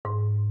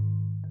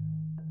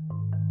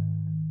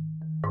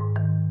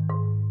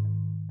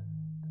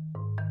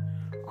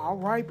All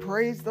right,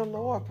 praise the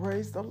Lord,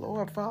 praise the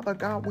Lord. Father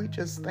God, we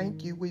just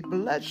thank you. We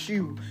bless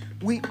you.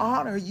 We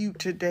honor you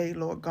today,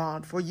 Lord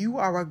God, for you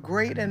are a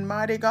great and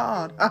mighty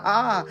God.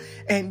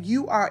 And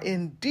you are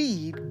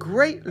indeed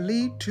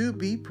greatly to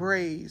be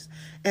praised.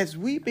 As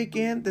we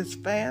begin this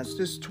fast,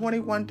 this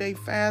 21-day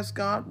fast,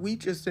 God, we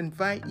just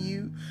invite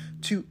you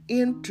to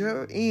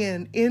enter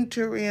in,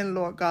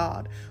 Lord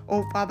God.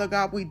 Oh, Father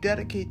God, we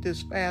dedicate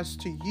this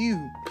fast to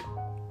you.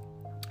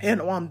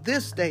 And on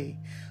this day,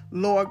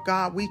 Lord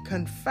God, we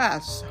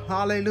confess,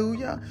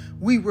 hallelujah.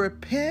 We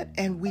repent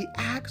and we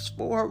ask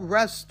for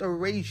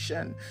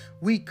restoration.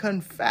 We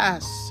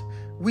confess,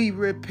 we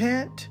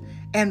repent,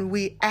 and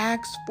we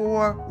ask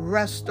for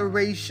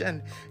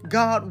restoration.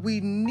 God, we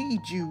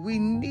need you. We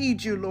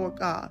need you, Lord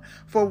God,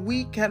 for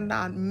we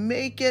cannot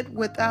make it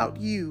without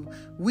you.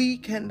 We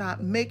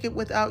cannot make it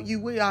without you.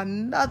 We are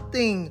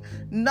nothing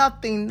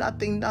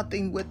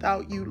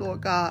without you,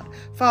 Lord God.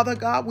 Father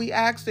God, we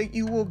ask that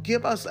you will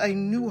give us a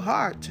new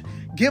heart.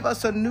 Give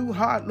us a new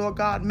heart, Lord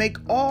God. Make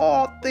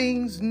all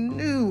things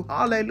new,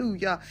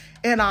 hallelujah,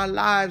 in our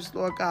lives,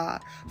 Lord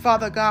God.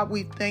 Father God,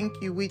 we thank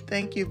you. We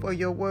thank you for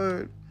your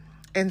word.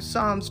 In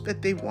Psalms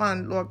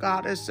 51, Lord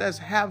God, it says,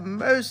 have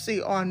mercy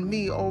on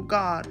me, O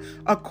God,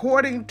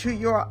 according to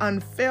your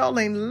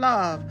unfailing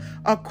love,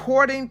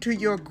 according to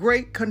your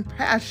great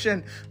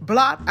compassion.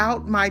 Blot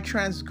out my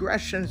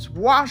transgressions,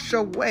 wash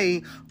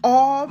away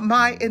all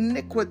my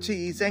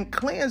iniquities, and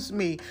cleanse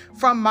me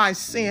from my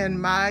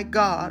sin, my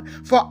God.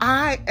 For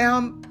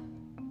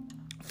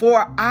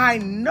I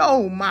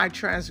know my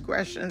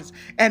transgressions,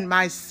 and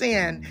my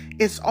sin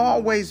is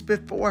always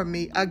before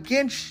me.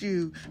 Against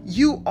you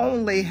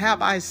only have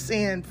I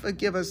sinned,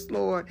 forgive us,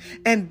 Lord,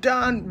 and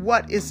done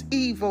what is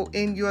evil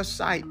in your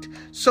sight.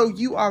 So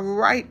you are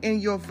right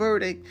in your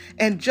verdict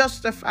and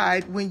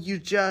justified when you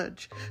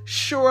judge.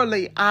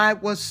 Surely I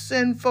was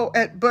sinful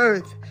at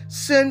birth,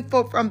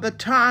 sinful from the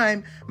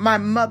time my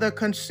mother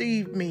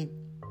conceived me.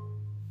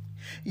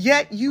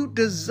 Yet you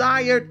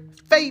desired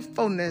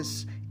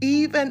faithfulness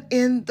even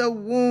in the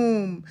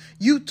womb.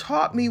 You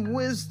taught me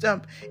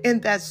wisdom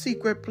in that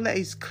secret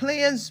place.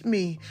 Cleanse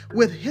me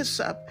with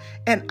hyssop,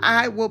 and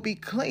I will be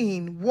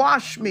clean.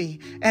 Wash me,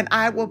 and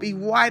I will be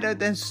whiter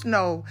than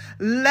snow.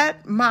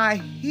 Let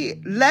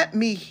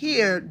me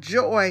hear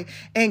joy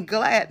and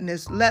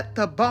gladness. Let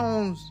the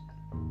bones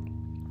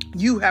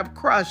you have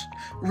crushed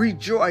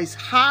rejoice.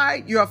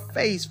 Hide your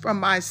face from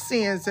my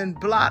sins and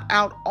blot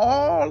out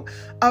all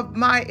of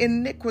my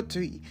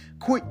iniquity.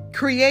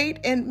 Create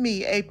in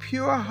me a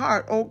pure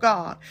heart, O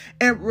God,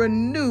 and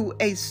renew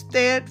a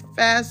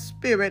steadfast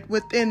spirit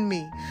within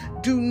me.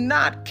 Do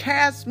not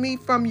cast me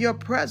from your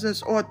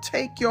presence or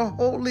take your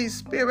Holy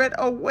Spirit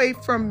away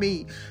from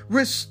me.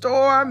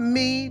 Restore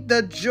me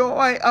the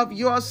joy of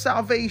your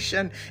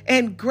salvation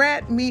and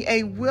grant me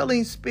a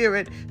willing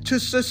spirit to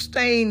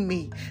sustain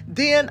me.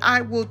 Then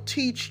I will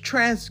teach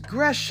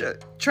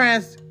transgressors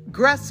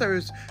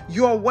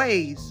your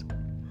ways,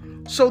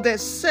 so that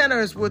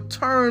sinners will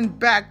turn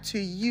back to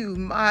you,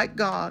 my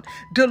God.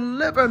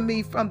 Deliver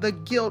me from the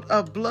guilt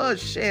of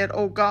bloodshed,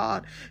 O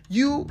God.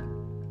 You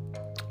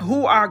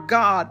who are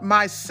God,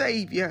 my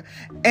Savior,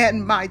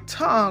 and my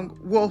tongue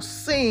will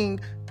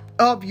sing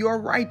of your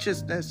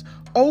righteousness.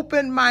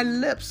 Open my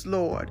lips,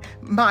 Lord.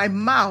 My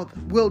mouth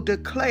will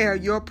declare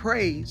your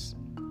praise.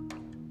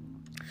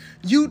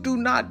 You do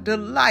not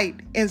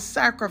delight in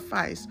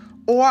sacrifice,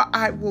 or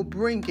I will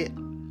bring it.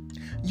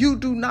 You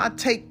do not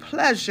take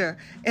pleasure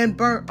in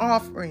burnt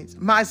offerings.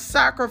 My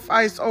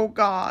sacrifice, O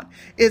God,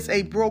 is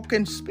a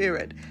broken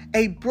spirit,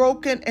 a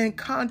broken and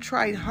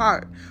contrite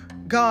heart.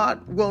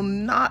 God will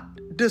not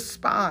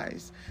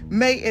despise.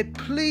 May it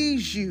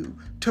please you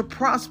to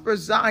prosper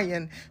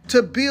Zion,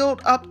 to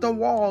build up the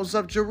walls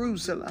of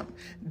Jerusalem.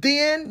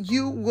 Then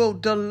you will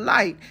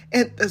delight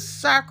in the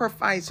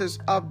sacrifices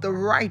of the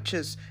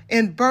righteous,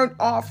 in burnt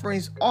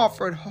offerings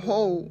offered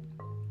whole.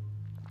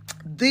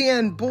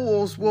 Then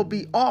bulls will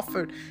be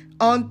offered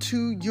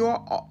unto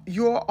your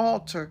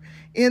altar.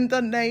 In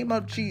the name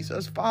of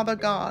Jesus, Father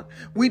God,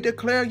 we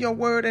declare your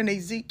word in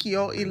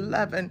Ezekiel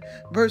 11,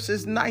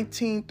 verses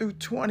 19 through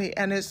 20,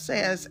 and it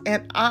says,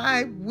 and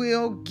I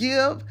will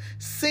give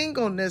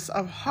singleness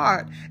of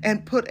heart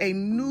and put a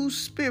new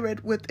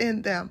spirit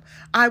within them.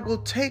 I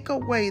will take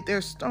away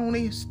their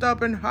stony,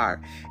 stubborn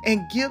heart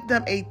and give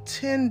them a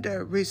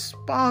tender,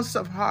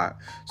 responsive heart,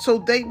 so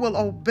they will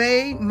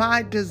obey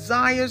my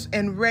desires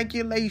and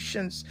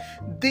regulations.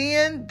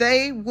 Then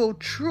they will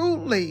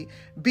truly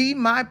be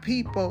my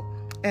people,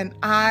 and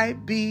I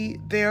be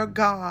their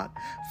God.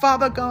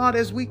 Father God,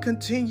 as we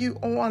continue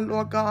on,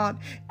 Lord God,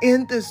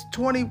 in this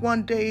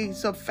 21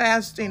 days of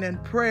fasting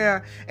and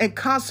prayer and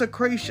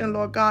consecration,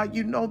 Lord God,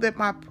 you know that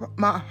my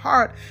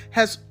heart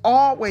has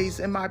always,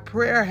 and my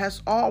prayer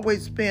has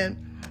always been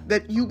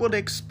that you will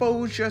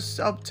expose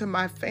yourself to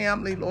my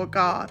family, Lord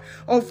God.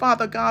 Oh,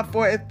 Father God,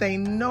 for if they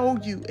know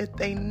you,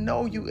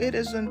 it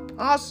is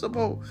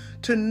impossible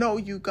to know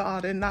you,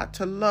 God, and not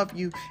to love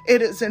you.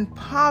 It is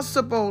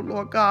impossible,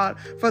 Lord God,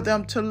 for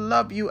them to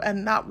love you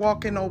and not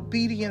walk in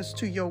obedience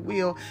to your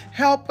will.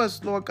 Help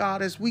us, Lord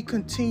God, as we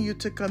continue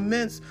to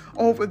commence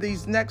over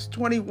these next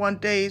 21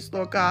 days,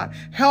 Lord God.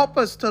 Help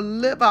us to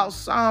live out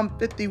Psalm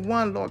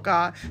 51, Lord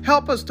God.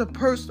 Help us to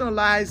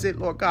personalize it,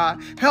 Lord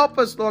God. Help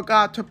us, Lord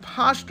God, to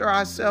posture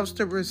ourselves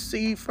to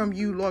receive from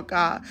you, Lord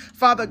God.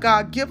 Father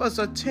God, give us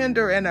a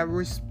tender and a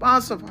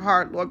responsive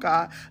heart, Lord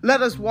God.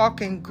 Let us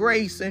walk in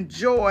grace and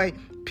joy,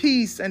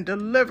 peace and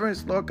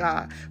deliverance, Lord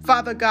God.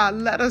 Father God,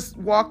 let us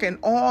walk in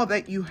all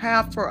that you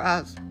have for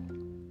us.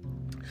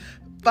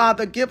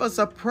 Father, give us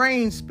a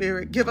praying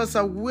spirit. Give us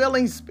a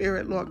willing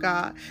spirit, Lord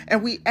God.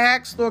 And we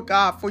ask, Lord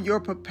God, for your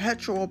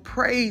perpetual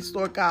praise,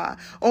 Lord God.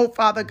 Oh,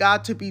 Father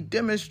God, to be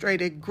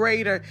demonstrated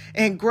greater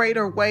and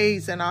greater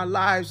ways in our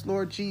lives,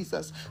 Lord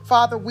Jesus.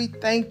 Father, we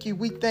thank you.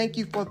 We thank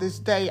you for this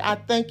day. I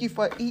thank you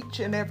for each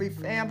and every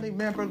family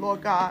member,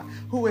 Lord God,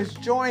 who is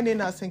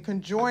joining us and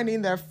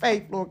conjoining their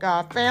faith, Lord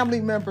God.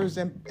 Family members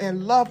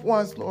and loved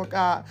ones, Lord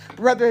God,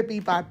 whether it be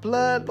by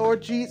blood,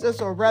 Lord Jesus,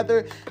 or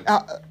whether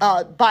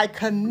by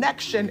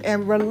connection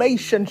and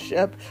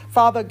relationship.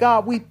 Father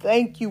God, we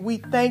thank you. We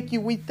thank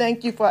you. We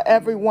thank you for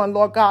everyone,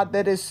 Lord God,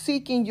 that is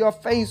seeking your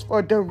face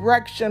for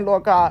direction,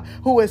 Lord God,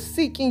 who is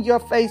seeking your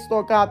face,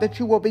 Lord God, that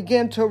you will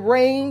begin to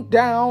rain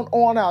down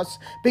on us,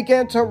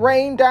 begin to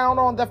rain down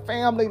on the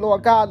family,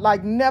 Lord God,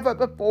 like never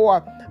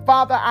before.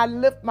 Father, I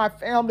lift my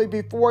family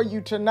before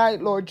you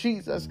tonight, Lord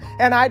Jesus,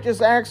 and I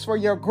just ask for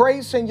your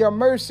grace and your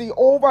mercy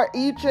over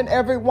each and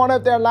every one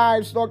of their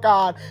lives, Lord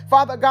God.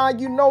 Father God,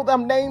 you know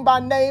them name by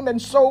name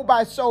and soul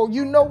by soul.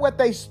 You know what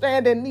they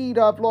stand in need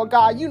of, Lord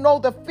God. You know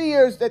the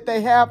fears that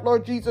they have,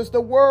 Lord Jesus,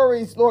 the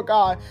worries, Lord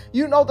God.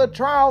 You know the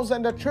trials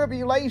and the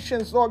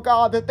tribulations, Lord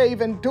God, that they've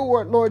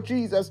endured, Lord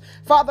Jesus.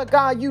 Father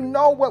God, you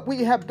know what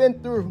we have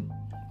been through.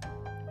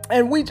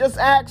 And we just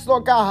ask,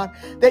 Lord God,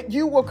 that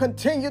you will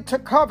continue to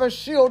cover,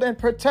 shield, and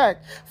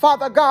protect.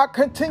 Father God,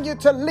 continue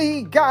to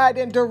lead, guide,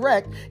 and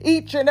direct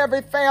each and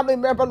every family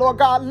member, Lord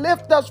God.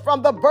 Lift us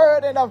from the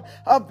burden of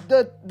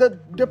the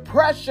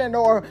depression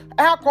or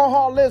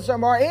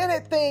alcoholism or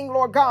anything,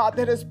 Lord God,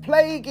 that is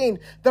plaguing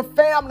the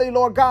family,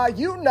 Lord God.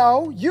 You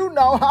know.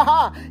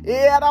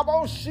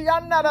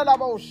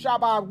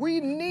 We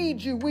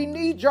need you. We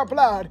need your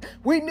blood.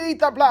 We need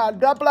the blood.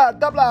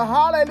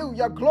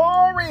 Hallelujah.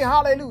 Glory,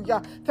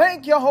 hallelujah.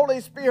 Thank you,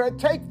 Holy Spirit.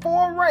 Take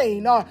full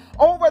reign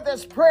over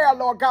this prayer,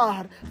 Lord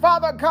God.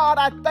 Father God,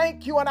 I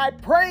thank you and I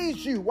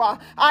praise you.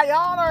 I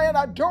honor and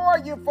adore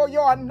you for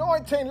your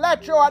anointing.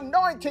 Let your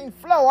anointing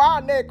flow.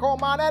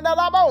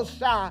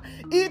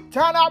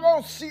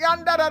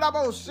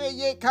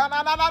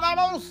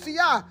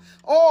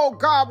 Oh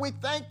God, we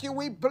thank you.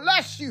 We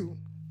bless you.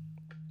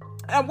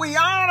 And we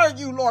honor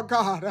you, Lord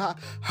God.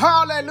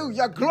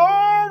 Hallelujah.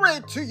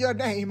 Glory to your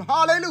name.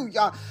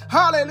 Hallelujah.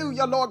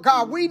 Hallelujah, Lord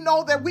God. We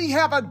know that we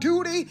have a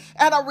duty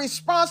and a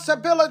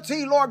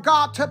responsibility, Lord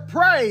God, to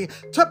pray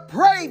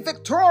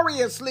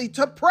victoriously,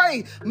 to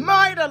pray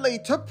mightily,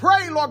 to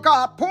pray, Lord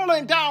God,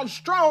 pulling down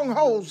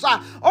strongholds.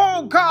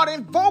 Oh God,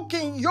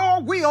 invoking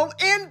your will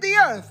in the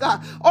earth.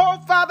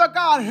 Oh Father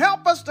God,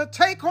 help us to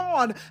take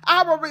on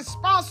our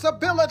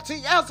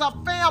responsibility as a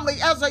family,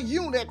 as a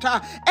unit,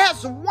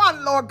 as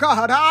one, Lord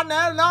God.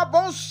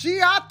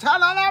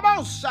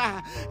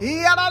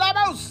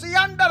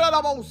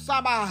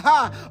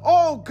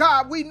 Oh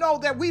God, we know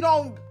that we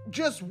don't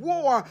just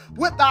war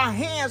with our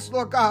hands,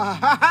 Lord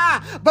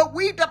God, but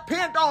we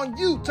depend on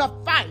you to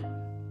fight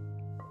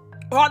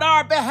on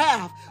our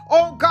behalf.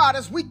 Oh God,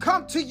 as we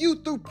come to you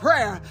through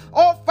prayer,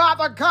 oh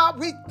Father God,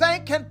 we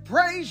thank and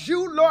praise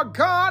you, Lord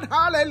God,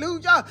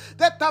 hallelujah,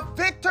 that the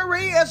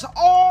victory is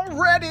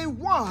already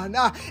won.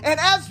 And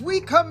as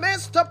we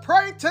commence to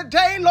pray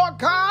today, Lord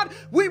God,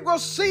 we will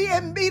see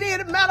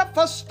immediate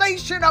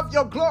manifestation of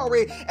your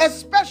glory,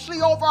 especially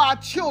over our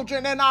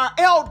children and our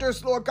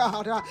elders, Lord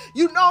God.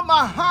 You know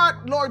my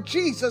heart, Lord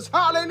Jesus,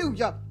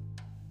 hallelujah.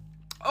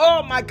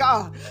 Oh my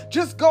God,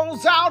 just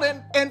goes out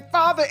and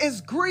Father is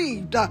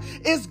grieved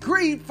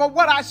for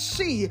what I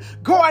see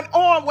going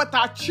on with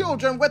our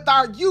children, with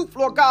our youth,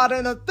 Lord God,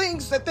 and the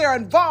things that they're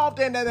involved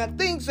in and the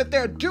things that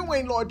they're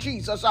doing, Lord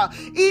Jesus,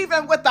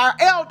 even with our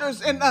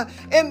elders in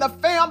the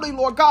family,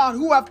 Lord God,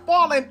 who have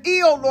fallen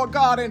ill, Lord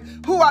God,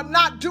 and who are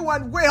not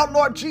doing well,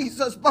 Lord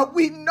Jesus, but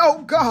we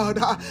know, God,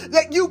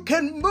 that you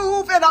can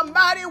move in a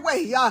mighty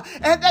way,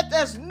 and that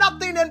there's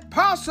nothing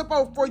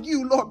impossible for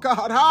you, Lord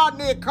God.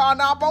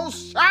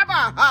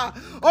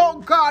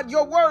 Oh God,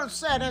 your word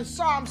said in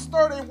Psalms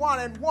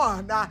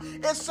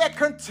 31:1, it said,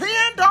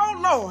 contend, oh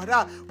Lord,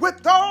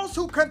 with those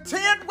who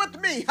contend with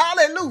me.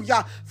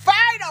 Hallelujah.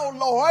 Fight, oh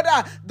Lord,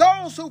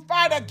 those who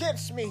fight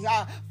against me.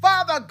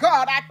 Father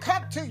God, I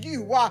come to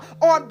you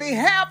on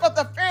behalf of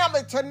the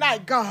family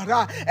tonight, God,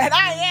 and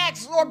I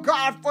ask, Lord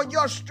God, for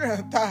your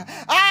strength.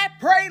 I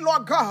pray,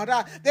 Lord God,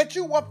 that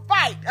you will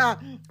fight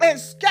and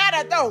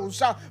scatter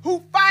those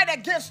who fight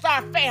against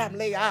our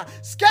family.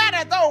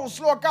 Scatter those,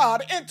 Lord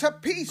God, into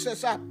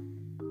pieces,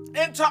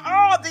 into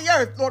all the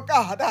earth, Lord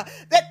God,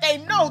 that they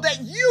know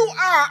that you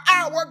are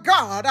our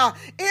God,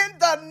 in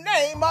the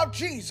name of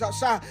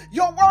Jesus.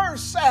 Your word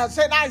says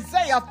in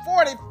Isaiah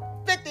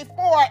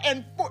 54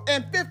 and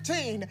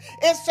 15,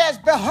 it says,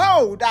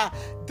 behold,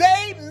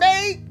 they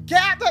may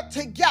gather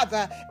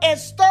together and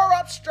stir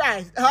up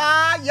strife.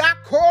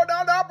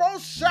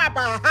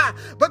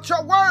 But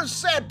your word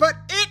said, but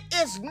it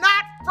is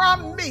not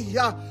from me.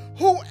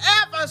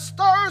 Whoever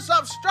stirs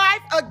up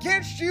strife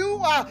against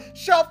you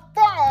shall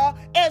fall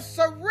and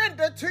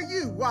surrender to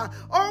you.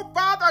 Oh,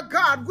 Father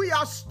God, we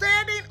are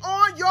standing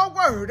on your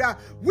word.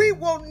 We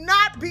will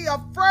not be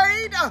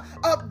afraid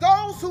of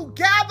those who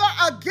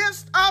gather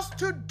against us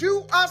to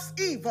do us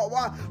evil.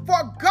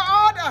 For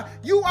God,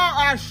 you are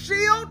our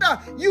shield.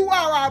 You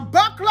are our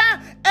buckler.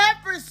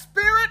 Every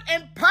spirit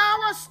and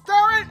power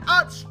stirring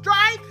up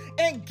strife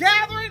and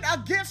gathering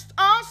against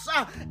us,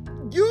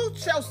 you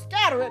shall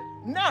scatter it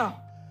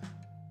now.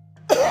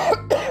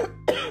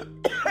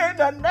 In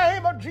the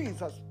name of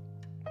Jesus.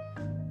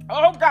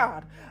 Oh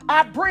God,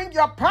 I bring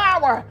your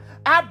power.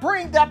 I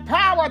bring the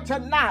power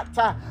tonight.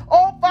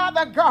 Oh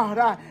Father God,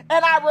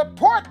 and I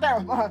report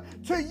them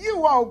to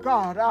you, oh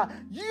God.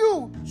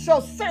 You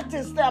shall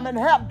sentence them and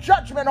have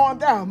judgment on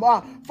them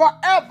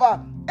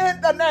forever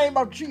in the name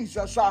of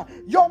Jesus.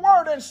 Your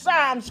word in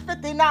Psalms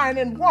 59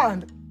 and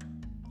 1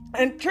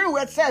 and 2,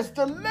 it says,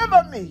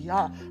 deliver me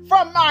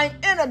from mine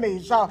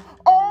enemies.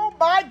 Oh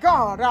my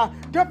God,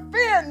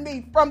 defend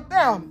me from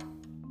them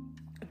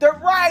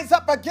that rise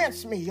up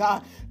against me.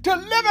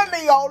 Deliver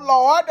me, O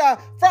Lord,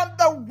 from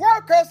the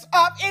workers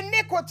of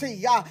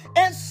iniquity,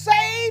 and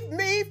save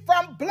me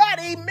from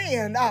bloody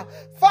men.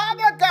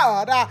 Father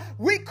God,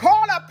 we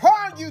call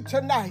upon you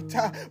tonight.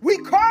 We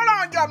call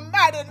on your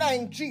mighty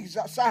name,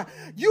 Jesus.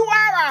 You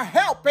are our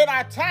help in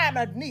our time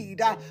of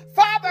need.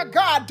 Father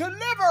God,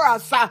 deliver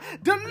us,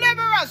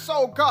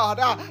 oh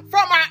God,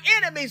 from our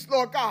enemies,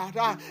 Lord God,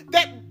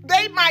 that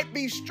they might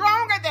be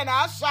stronger than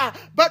us,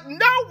 but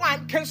no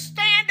one can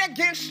stand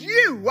against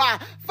you.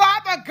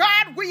 Father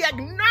God, we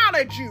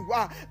acknowledge you,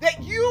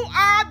 that you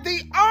are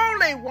the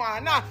only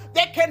one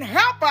that can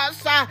help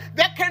us,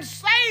 that can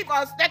save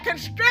us, that can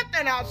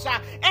strengthen us,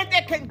 and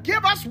that can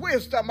give us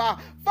wisdom.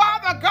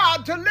 Father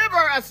God,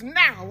 deliver us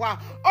now.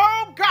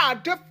 Oh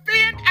God,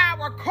 defend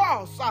our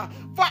cause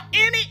for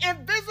any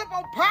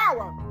invisible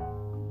power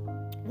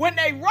when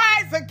they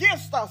rise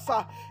against us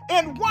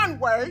in one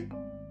way.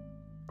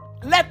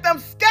 Let them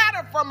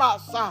scatter from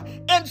us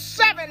in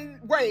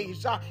 7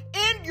 ways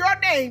in your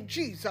name,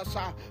 Jesus.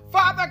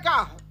 Father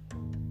God,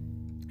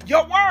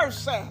 your word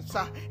says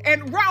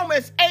in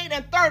Romans 8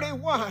 and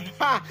 31,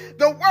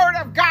 the word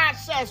of God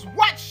says,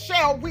 what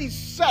shall we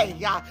say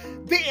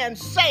then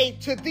say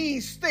to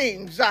these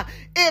things?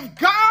 If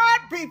God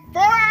be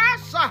for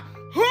us,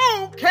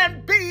 who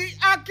can be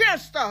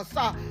against us?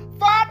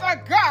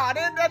 Father God,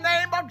 in the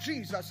name of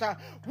Jesus,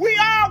 we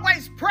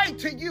always pray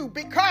to you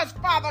because,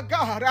 Father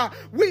God,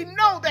 we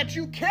know that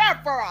you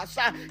care for us.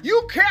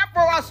 You care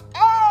for us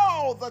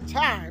all the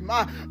time.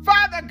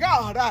 Father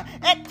God,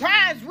 at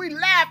times we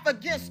laugh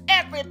against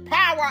every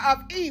power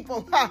of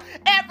evil,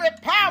 every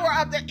power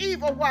of the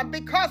evil one,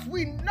 because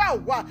we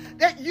know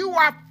that you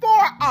are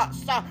for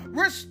us.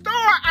 Restore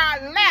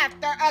our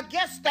laughter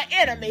against the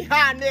enemy.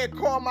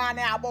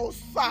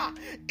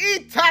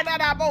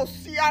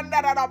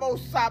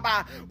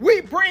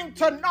 We bring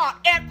to naught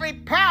every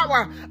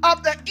power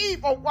of the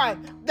evil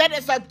one that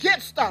is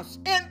against us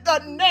in the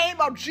name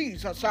of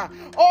Jesus.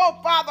 Oh,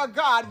 Father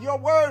God, your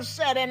word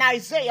said in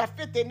Isaiah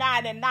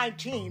 59 and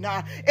 19,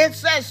 it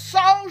says,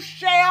 so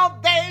shall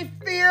they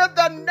fear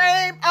the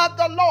name of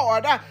the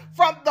Lord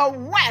from the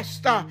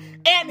west,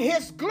 and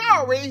his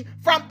glory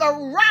from the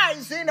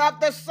rising of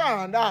the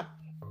sun.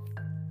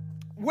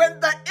 When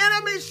the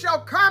enemy shall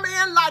come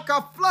in like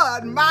a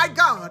flood, my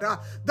God,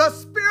 the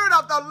Spirit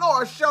of the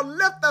Lord shall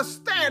lift the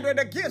standard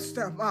against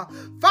him.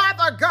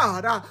 Father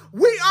God,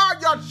 we are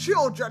your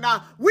children.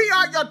 We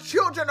are your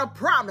children of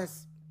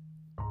promise.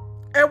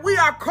 And we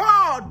are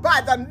called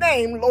by the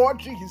name, Lord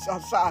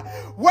Jesus.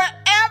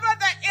 Wherever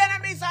the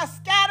enemies are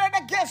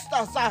scattered against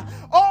us,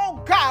 oh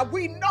God,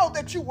 we know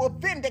that you will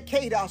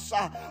vindicate us.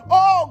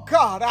 Oh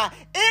God,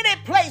 any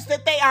place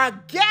that they are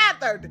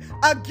gathered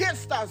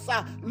against us,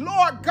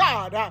 Lord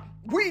God,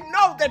 we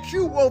know that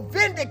you will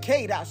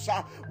vindicate us.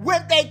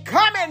 When they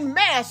come in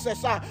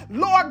masses,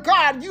 Lord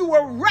God, you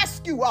will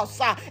rescue us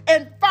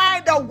and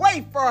find a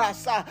way for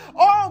us.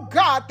 Oh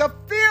God, the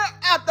fear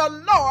of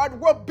the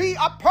Lord will be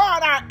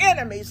upon our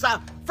enemies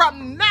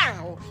from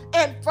now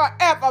and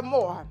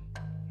forevermore.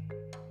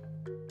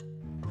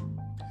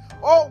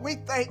 Oh, we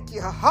thank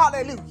you.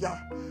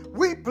 Hallelujah.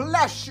 We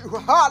bless you.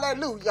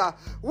 Hallelujah.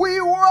 We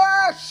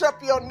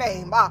worship your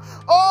name.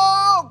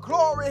 Oh,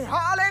 glory.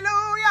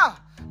 Hallelujah.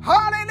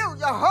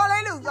 Hallelujah,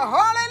 hallelujah,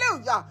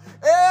 hallelujah.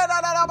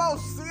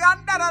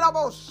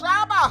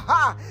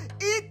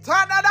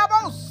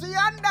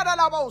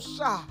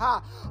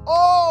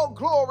 Oh,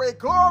 glory,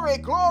 glory,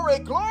 glory,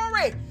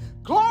 glory.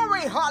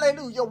 Glory,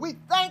 hallelujah. We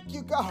thank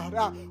you,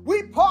 God.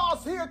 We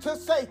pause here to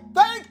say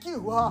thank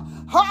you.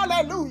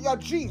 Hallelujah,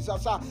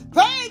 Jesus.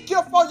 Thank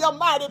you for your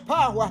mighty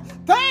power.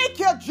 Thank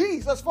you,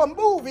 Jesus, for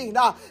moving in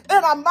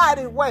a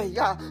mighty way.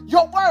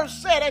 Your word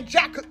said in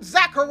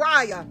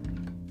Zechariah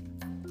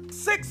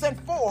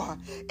 6:4,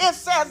 it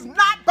says,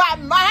 not by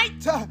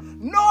might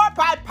nor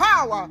by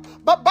power,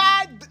 but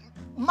by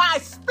my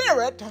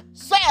spirit,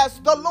 says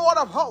the Lord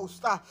of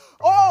hosts.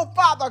 Oh,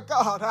 Father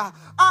God, our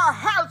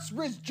hearts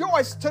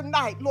rejoice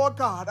tonight, Lord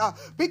God,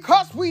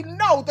 because we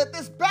know that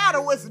this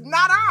battle is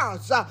not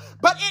ours,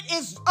 but it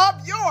is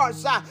of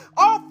yours.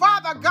 Oh,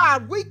 Father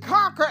God, we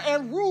conquer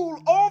and rule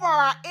over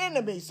our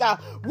enemies.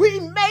 We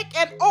make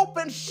an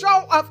open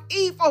show of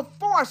evil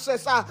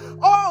forces.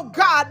 Oh,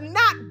 God,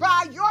 not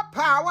by your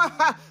power,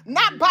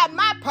 not by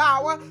my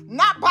power,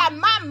 not by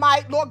my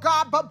might, Lord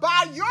God, but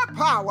by your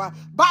power,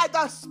 by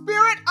the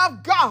Spirit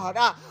of God.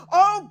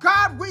 Oh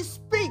God, we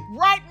speak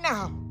right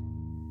now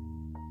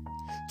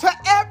to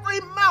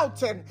every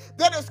mountain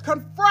that is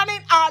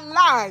confronting our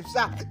lives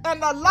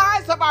and the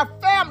lives of our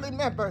family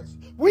members.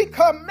 We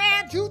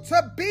command you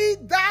to be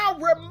thou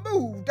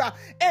removed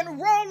and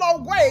roll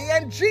away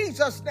in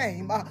Jesus'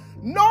 name.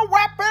 No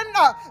weapon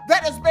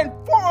that has been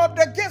formed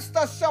against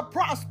us shall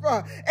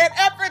prosper, and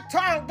every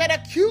tongue that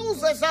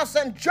accuses us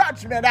in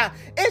judgment,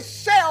 it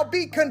shall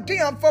be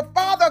condemned. For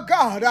Father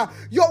God,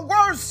 your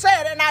word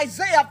said in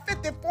Isaiah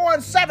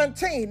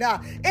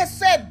 54:17, it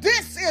said,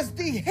 this is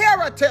the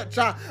heritage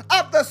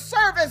of the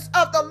servants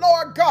of the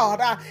Lord God,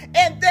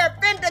 and their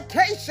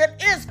vindication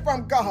is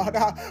from God.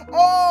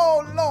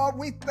 Oh Lord,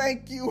 we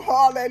thank you.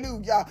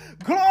 Hallelujah.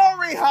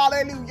 Glory,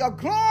 hallelujah.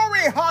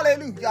 Glory,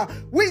 hallelujah.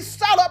 We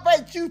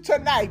celebrate you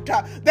tonight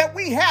that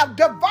we have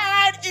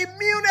divine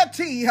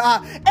immunity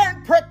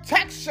and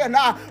protection.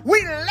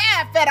 We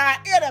laugh at our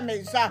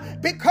enemies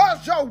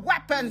because your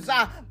weapons,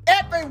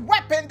 every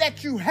weapon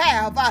that you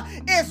have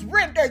is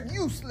rendered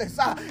useless.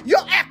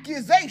 Your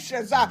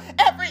accusations,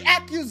 every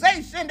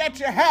accusation that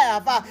you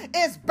have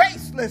is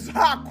baseless.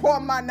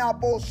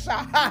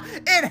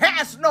 It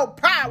has no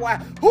power.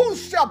 Who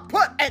shall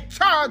put a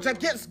charge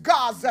against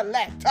God's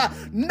elect?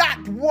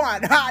 Not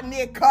one.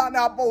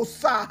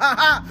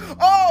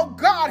 Oh,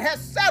 God has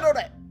settled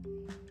it.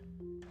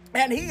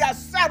 And he has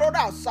settled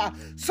us.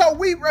 So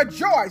we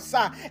rejoice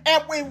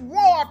and we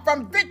war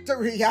from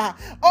victory.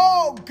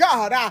 Oh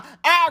God,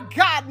 our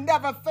God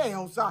never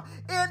fails.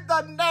 In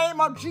the name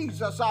of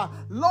Jesus,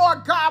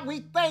 Lord God, we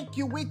thank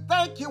you. We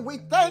thank you. We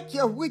thank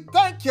you. We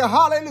thank you.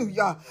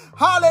 Hallelujah.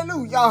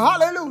 Hallelujah.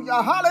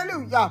 Hallelujah.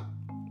 Hallelujah.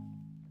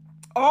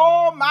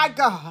 Oh my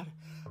God.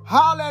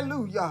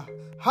 Hallelujah.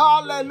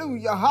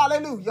 Hallelujah.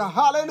 Hallelujah.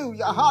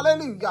 Hallelujah.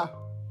 Hallelujah.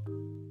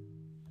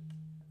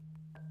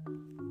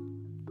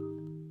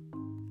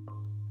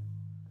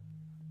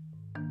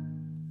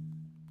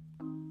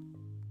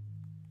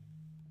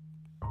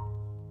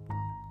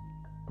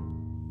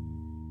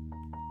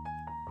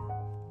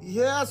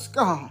 Yes,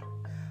 God.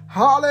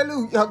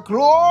 Hallelujah.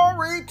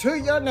 Glory to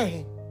your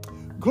name.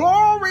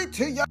 Glory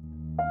to your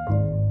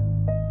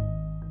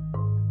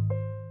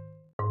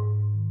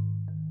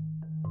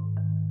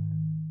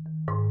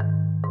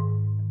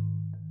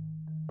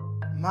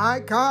My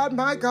God,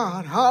 my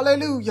God.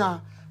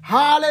 Hallelujah.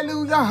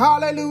 Hallelujah.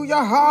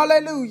 Hallelujah.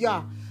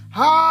 Hallelujah.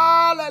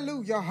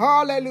 Hallelujah.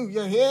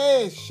 Hallelujah.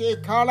 Hey,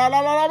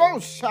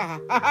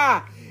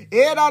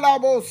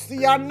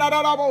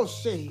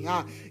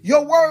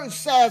 your word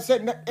says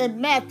in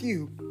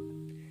Matthew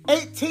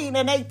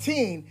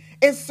 18:18,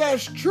 it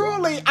says,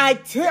 truly I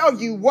tell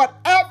you,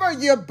 whatever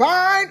you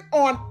bind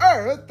on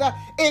earth,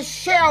 it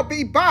shall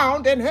be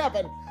bound in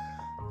heaven.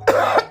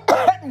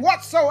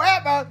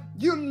 Whatsoever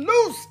you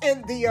loose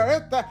in the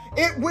earth,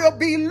 it will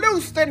be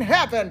loosed in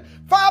heaven.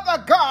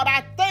 Father God,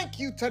 I thank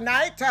you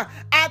tonight.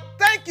 I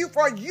thank you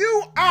for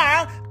you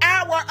are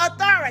our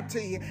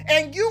authority,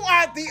 and you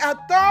are the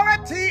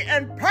authority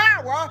and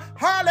power,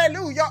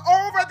 hallelujah,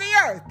 over the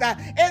earth.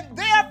 And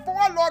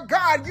therefore, Lord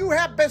God, you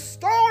have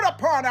bestowed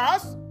upon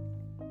us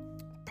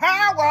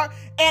power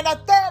and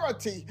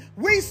authority.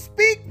 We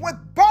speak with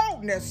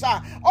boldness,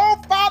 oh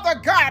Father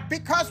God,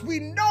 because we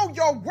know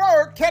your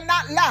word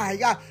cannot lie.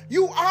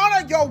 You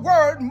honor your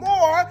word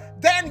more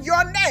than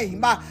your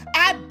name.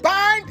 I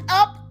bind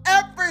up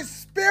every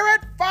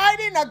spirit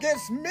fighting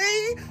against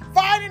me,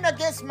 fighting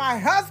against my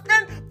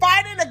husband,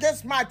 fighting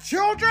against my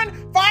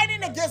children,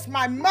 fighting against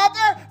my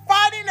mother,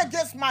 fighting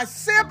against my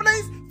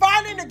siblings,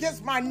 fighting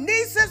against my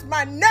nieces,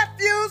 my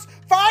nephews,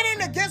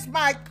 fighting against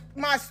my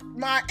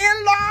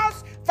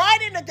in-laws,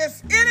 fighting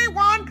against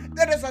anyone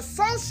that is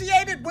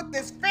associated with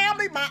this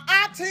family, my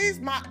aunties,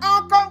 my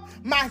uncle,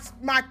 my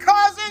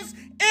cousins,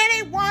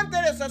 anyone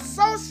that is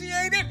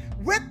associated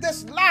with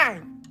this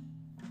line.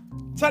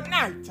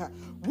 Tonight,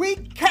 we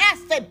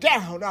cast it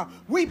down.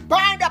 We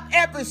bind up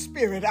every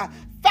spirit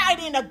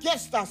fighting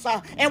against us,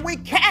 and we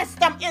cast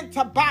them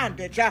into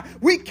bondage.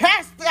 We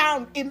cast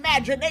down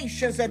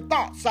imaginations and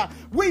thoughts.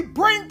 We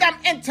bring them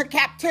into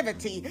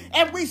captivity,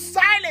 and we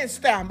silence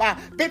them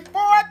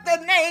before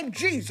the name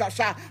Jesus.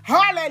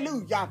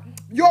 Hallelujah.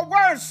 Your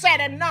word said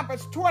in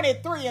Numbers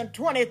 23 and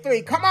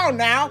 23. Come on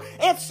now.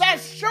 It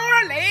says,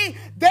 surely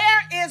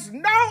there is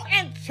no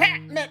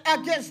enchantment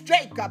against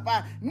Jacob,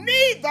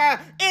 neither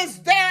is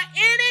there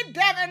any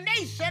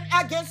divination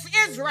against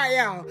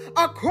Israel.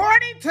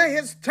 According to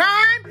his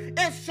time,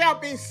 it shall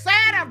be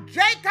said of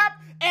Jacob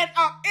and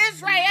of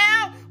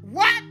Israel,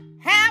 what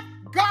have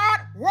God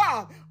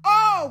wrought?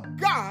 Oh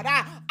God,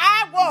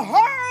 I will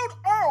hold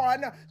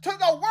on to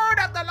the word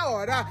of the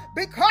Lord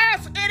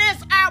because it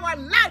is our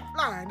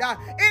lifeline.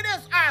 It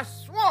is our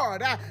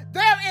sword.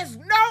 There is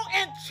no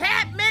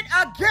enchantment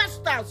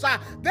against us.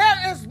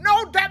 There is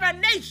no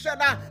divination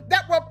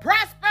that will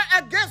prosper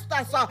against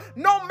us,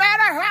 no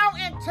matter how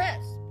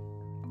intense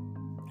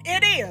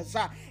it is.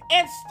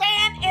 And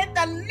stand in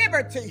the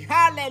liberty,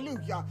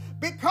 hallelujah,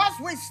 because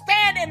we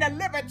stand in the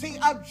liberty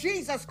of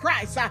Jesus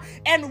Christ,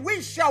 and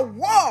we shall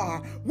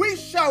war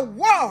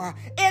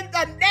in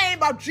the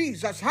name of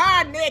Jesus.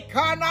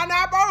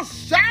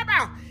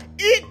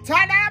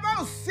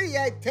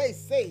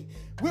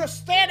 We're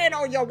standing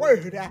on your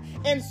word.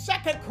 In 2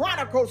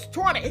 Chronicles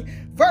 20,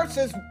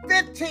 verses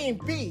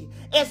 15b,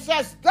 it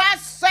says,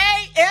 thus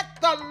saith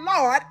the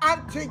Lord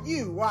unto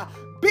you,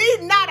 be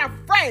not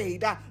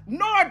afraid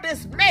nor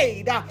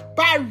dismayed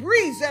by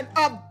reason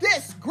of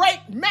this great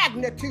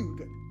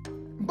multitude.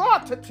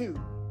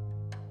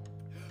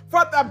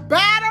 For the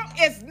battle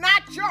is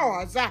not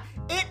yours,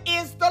 it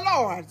is the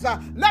Lord's.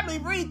 Let me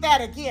read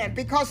that again,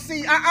 because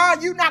see,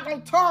 you're not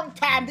going to tongue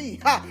tie me.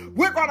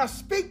 We're going to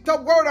speak the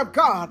word of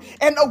God,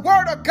 and the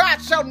word of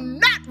God shall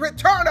not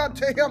return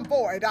unto him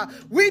void.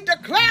 We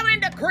declare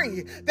and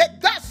decree that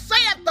thus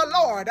saith the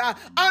Lord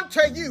unto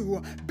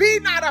you, be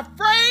not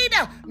afraid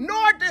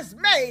nor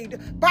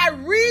dismayed by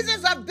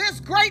reasons of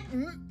this great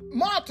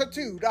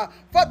multitude,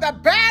 for the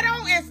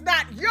battle is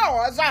not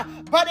yours,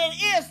 but it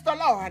is the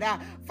Lord.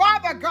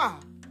 Father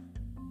God,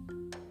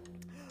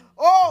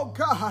 oh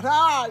God,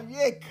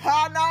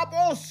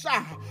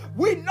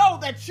 we know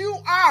that you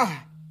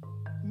are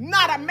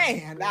not a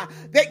man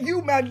that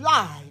you may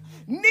lie.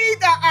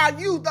 Neither are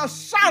you the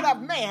son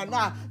of man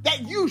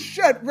that you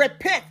should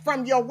repent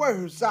from your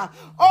words.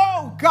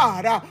 Oh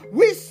God,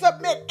 we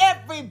submit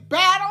every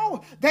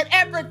battle that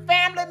every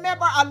family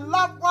member or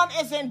loved one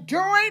is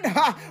enduring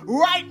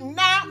right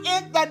now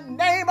in the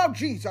name of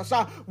Jesus.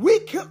 We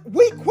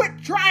quit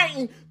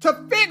trying to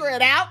figure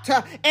it out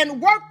and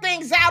work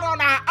things out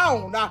on our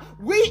own.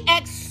 We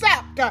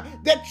accept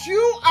that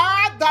you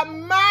are the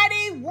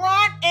mighty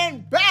one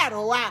in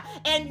battle,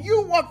 and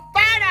you will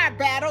fight our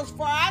battles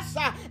for us,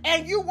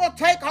 and you will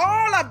take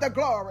all of the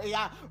glory.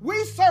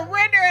 We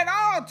surrender it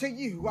all to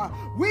you.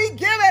 We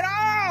give it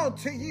all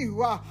to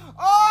you.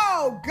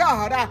 Oh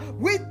God,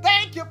 we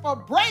thank you for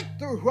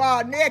breakthrough.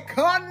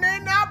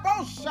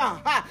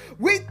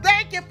 We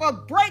thank you for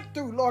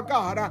breakthrough, Lord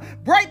God.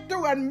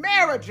 Breakthrough in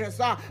marriages,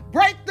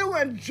 breakthrough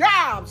in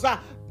jobs,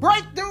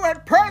 breakthrough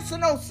in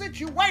personal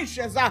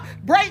situations,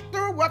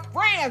 breakthrough with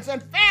friends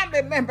and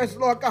family members,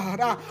 Lord God.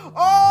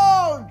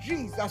 Oh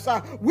Jesus,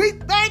 we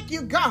thank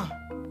you, God.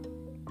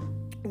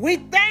 We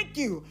thank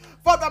you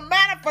for the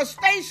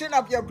manifestation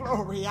of your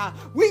glory.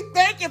 We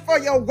thank you for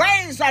your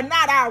ways are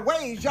not our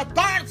ways. Your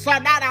thoughts are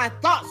not our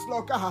thoughts,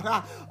 Lord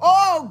God.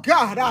 Oh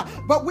God,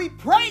 but we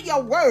pray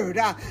your word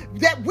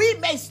that we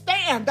may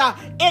stand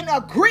in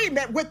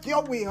agreement with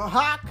your will.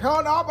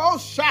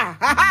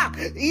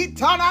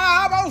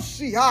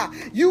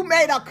 You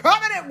made a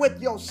covenant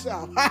with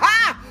yourself.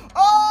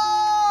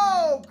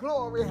 Oh,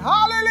 glory.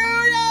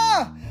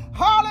 Hallelujah.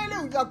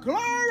 Hallelujah.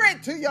 Glory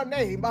to your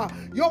name.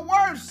 Your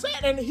word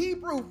said in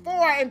Hebrews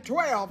 4 and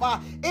 12,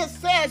 it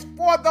says,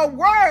 for the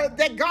word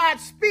that God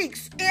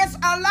speaks is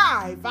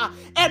alive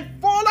and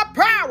full of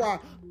power,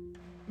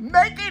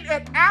 making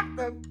it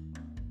active,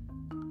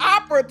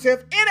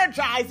 operative,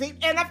 energizing,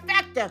 and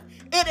effective.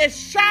 It is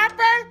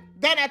sharper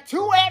than a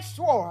two-edged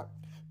sword,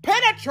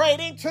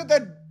 penetrating to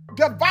the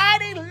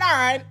dividing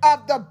line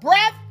of the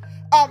breath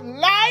of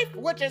life,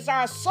 which is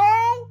our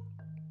soul,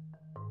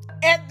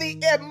 and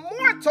the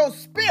immortal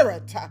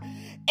spirit,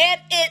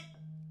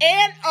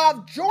 and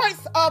of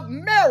joints of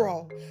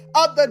marrow,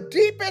 of the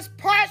deepest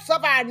parts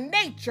of our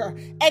nature,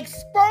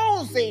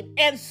 exposing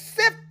and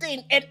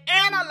sifting and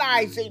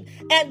analyzing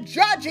and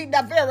judging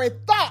the very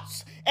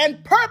thoughts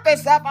and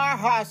purpose of our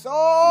hearts.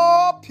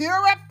 Oh,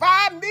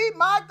 purify me,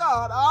 my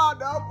God.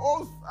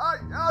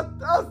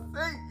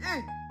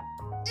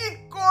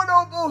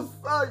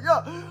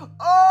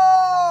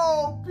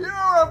 Oh,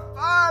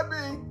 purify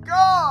me,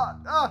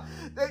 God,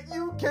 that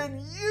you can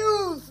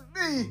use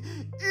me.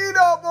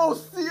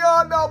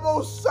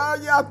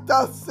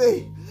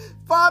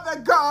 Father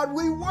God,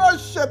 we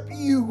worship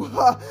you.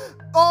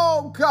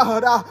 Oh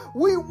God,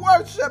 we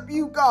worship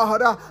you,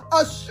 God.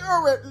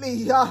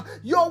 Assuredly,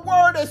 your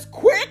word is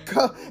quick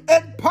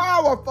and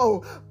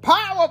powerful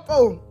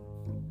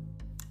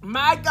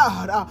My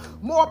God,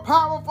 more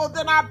powerful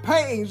than our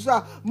pains,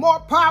 more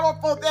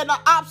powerful than the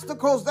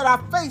obstacles that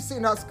are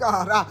facing us,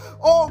 God.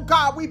 Oh,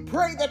 God, we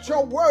pray that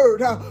your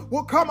word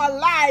will come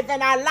alive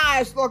in our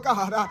lives, Lord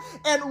God,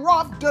 and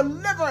wrought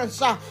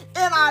deliverance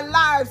in our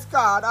lives,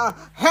 God.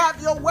 Have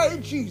your way,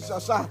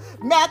 Jesus.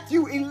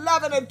 Matthew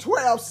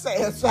 11:12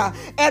 says,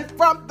 and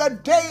from the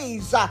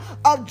days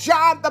of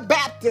John the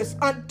Baptist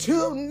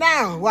until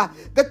now,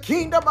 the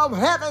kingdom of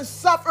heaven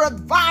suffereth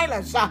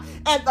violence,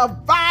 and the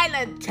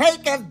violent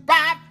taketh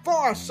by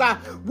force.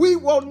 We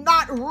will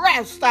not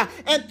rest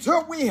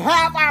until we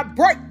have our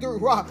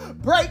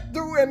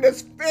breakthrough in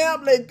this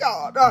family,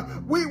 God.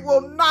 We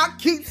will not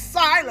keep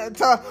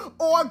silent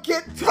or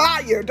get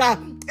tired.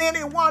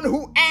 Anyone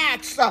who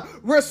asks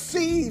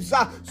receives.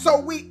 So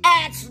we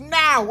ask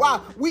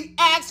now. We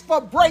ask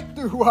for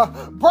breakthrough.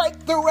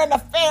 Breakthrough in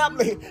the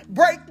family.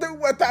 Breakthrough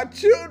with our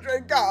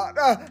children, God.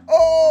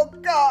 Oh,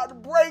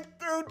 God,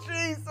 breakthrough,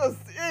 Jesus.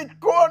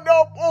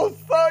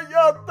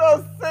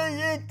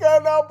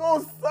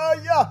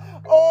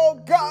 Oh,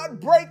 God,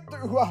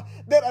 breakthrough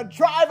that'll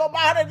drive them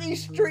out of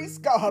these streets,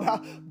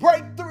 God.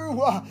 Breakthrough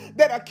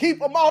that'll keep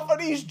them off of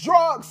these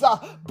drugs.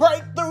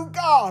 Breakthrough,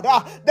 God,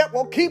 that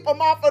will keep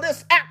them off of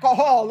this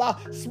alcohol,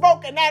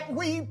 smoking that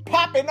weed,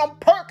 popping them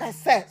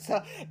Percocets,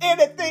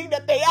 anything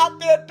that they out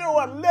there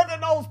doing,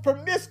 living those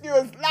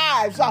promiscuous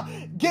lives,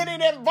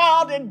 getting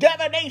involved in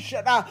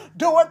divination,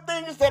 doing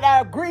things that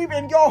are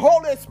grieving your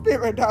Holy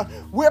Spirit.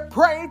 We're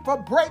praying for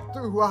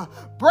breakthrough.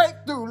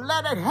 Breakthrough,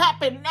 let it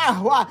happen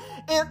now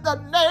in the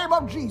name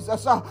of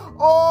Jesus.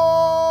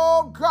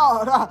 Oh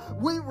God,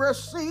 we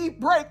receive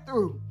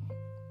breakthrough.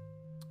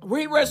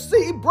 We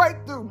receive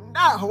breakthrough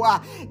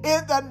now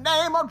in the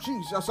name of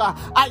Jesus.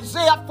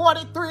 Isaiah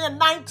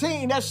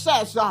 43:19, it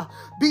says,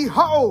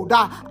 behold,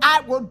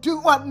 I will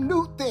do a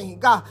new thing.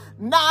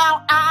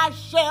 Now I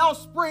shall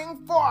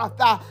spring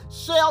forth.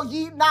 Shall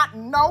ye not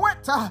know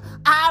it?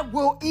 I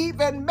will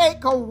even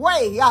make a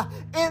way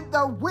in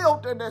the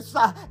wilderness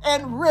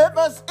and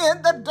rivers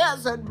in the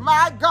desert.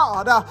 My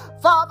God,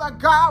 Father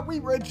God, we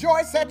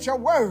rejoice at your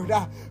word.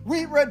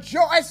 We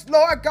rejoice,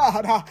 Lord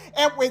God,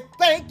 and we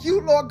thank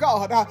you, Lord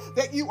God,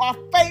 that you are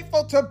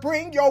faithful to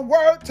bring your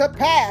word to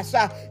pass.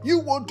 You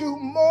will do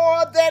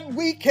more than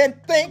we can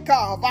think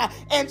of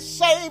and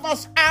save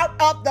us out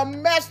of the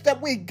mess that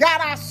we got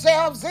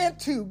ourselves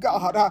into,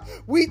 God.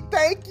 We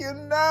thank you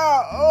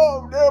now.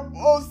 Oh,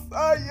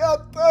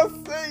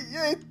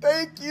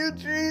 thank you,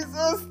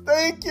 Jesus.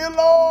 Thank you,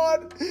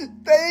 Lord.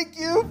 Thank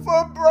you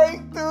for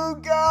breakthrough,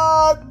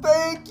 God.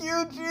 Thank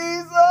you,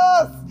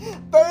 Jesus.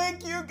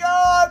 Thank you,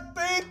 God.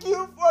 Thank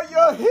you for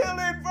your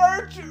healing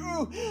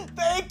virtue.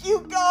 Thank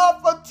you,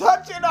 God, for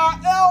touching our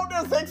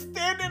elders,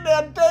 extending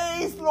their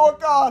days,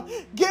 Lord God,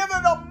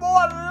 giving them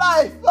more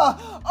life.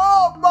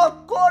 Oh,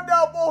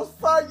 Makoda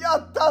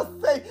Mosayata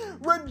say,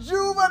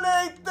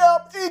 rejuvenate them.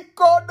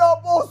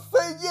 Ikoda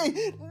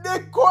Mosaye,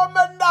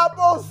 Nikomana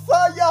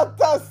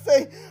Mosayata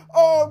say,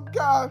 oh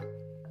God,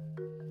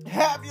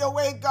 have your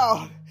way,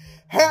 God.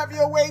 Have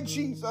your way,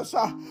 Jesus.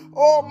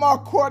 Oh,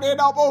 Makoda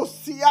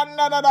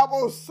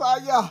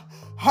Mosaya.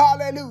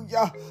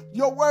 Hallelujah.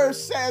 Your word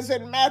says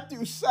in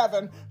Matthew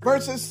 7,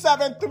 verses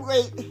 7 through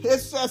 8, it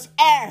says,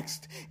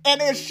 ask,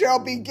 and it shall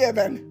be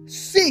given.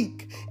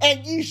 Seek,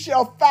 and ye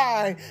shall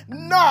find.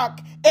 Knock,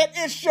 and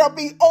it shall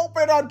be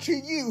opened unto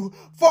you.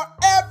 For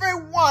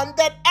everyone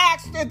that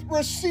asketh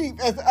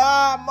receiveth.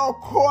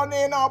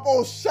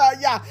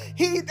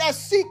 He that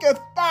seeketh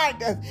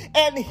findeth,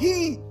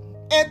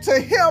 and to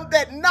him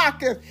that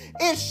knocketh,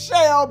 it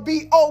shall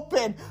be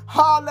open.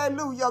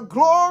 Hallelujah.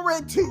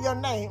 Glory to your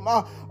name.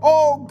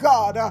 Oh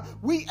God,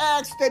 we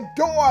ask that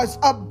doors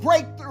of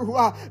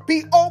breakthrough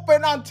be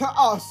open unto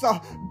us.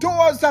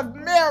 Doors of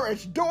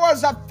marriage,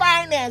 doors of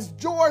finance,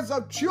 doors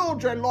of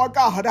children, Lord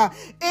God.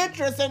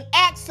 Interest and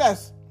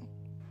access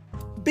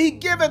be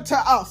given to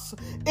us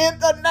in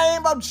the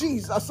name of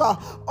Jesus.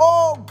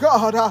 Oh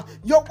God,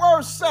 your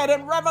word said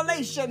in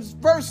Revelations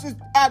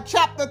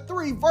chapter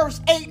 3, verse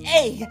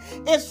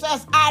 8a, it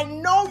says, I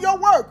know your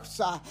works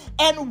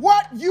and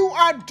what you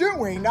are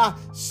doing.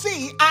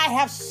 See, I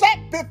have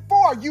set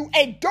before you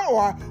a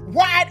door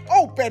wide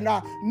open.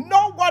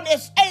 No one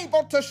is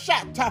able to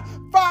shut.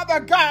 Father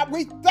God,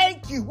 we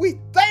thank you. We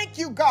thank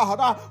you,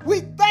 God.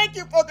 We thank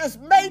you for this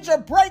major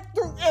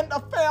breakthrough in the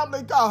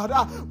family, God.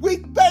 We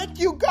thank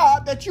you,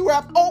 God, that you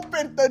have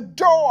opened the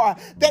door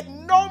that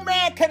no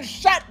man can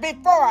shut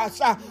before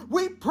us.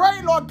 We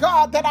pray, Lord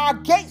God, that our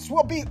gates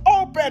will be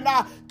open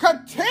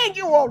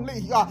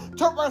continually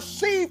to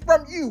receive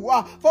from you.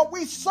 For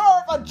we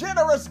serve a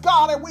generous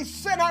God and we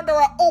sit under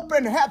an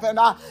open heaven.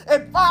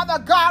 And Father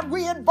God,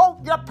 we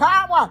invoke your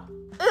power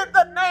in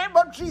the name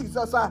of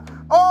Jesus.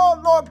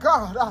 Oh, Lord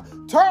God,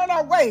 turn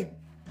away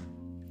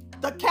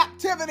the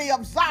captivity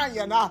of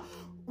Zion.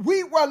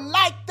 We were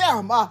like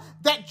them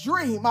that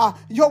dream.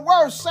 Your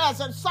word says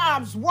in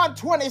Psalms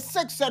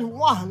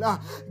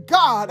 126:1,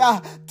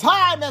 God,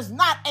 time is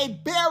not a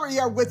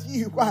barrier with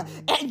you,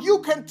 and you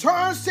can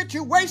turn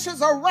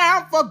situations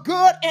around for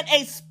good in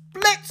a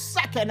split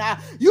second.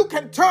 You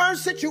can turn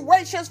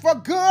situations for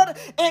good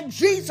in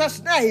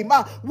Jesus' name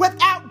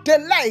without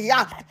delay.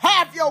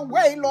 Have your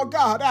way, Lord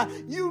God.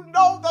 You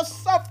know the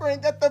suffering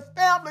that the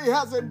family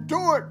has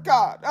endured,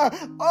 God.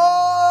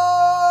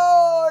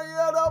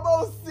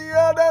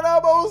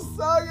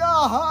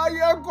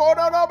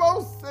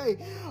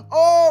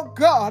 Oh,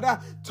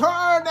 God,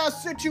 turn their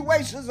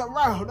situations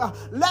around.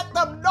 Let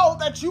them know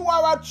that you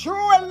are a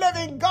true and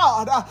living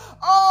God.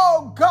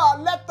 Oh, God,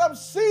 let them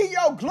see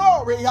your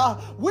glory.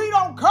 We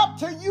don't come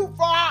to you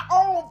for our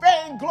own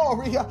vain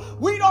glory.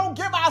 We don't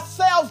give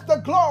ourselves the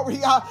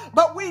glory,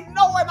 but we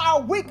know in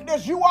our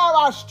weakness you are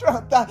our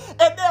strength. And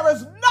there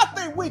is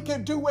nothing we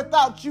can do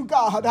without you,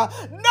 God.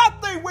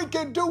 Nothing we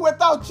can do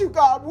without you,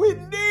 God. We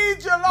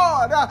need you,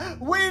 Lord.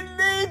 We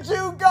need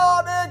you,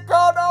 God.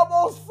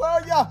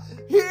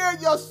 Hear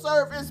your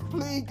service,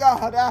 please,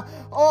 God.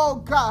 Oh,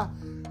 God.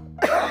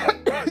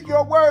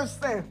 Your word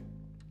says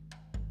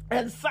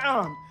in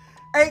Psalm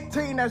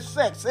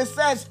 18:6, it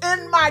says,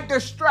 in my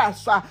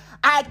distress,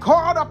 I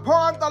called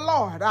upon the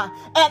Lord, and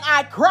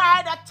I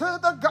cried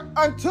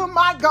unto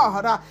my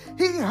God.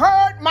 He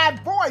heard my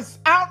voice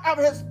out of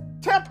his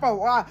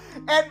temple,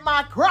 and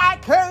my cry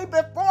came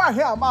before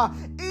him,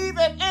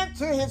 even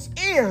into his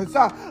ears.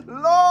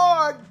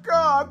 Lord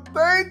God,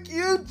 thank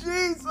you,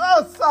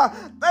 Jesus.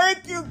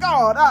 Thank you,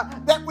 God,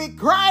 that we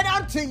cried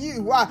unto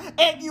you,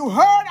 and you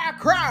heard our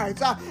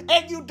cries,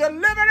 and you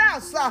delivered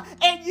us,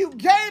 and you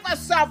gave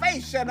us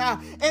salvation.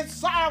 In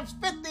Psalms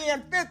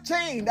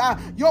 50:15,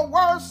 your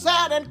word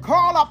said, and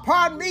call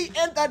upon me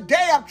in the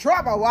day of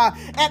trouble,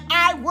 and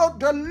I will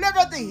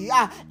deliver thee,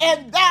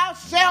 and thou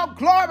shalt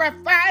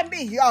glorify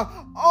me.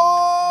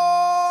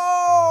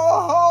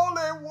 Oh,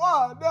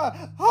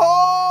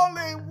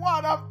 Holy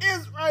One of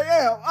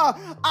Israel,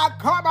 I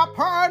come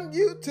upon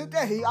you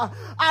today.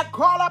 I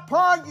call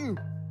upon you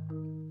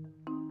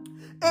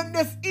in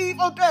this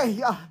evil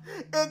day.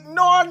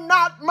 Ignore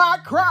not my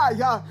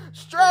cry.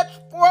 Stretch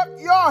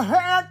forth your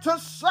hand to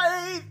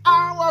save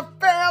our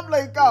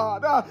family,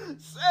 God.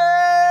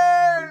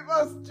 Save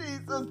us,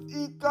 Jesus.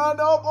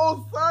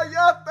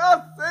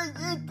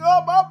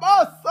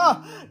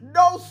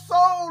 No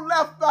soul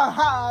left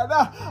behind.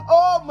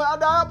 Oh,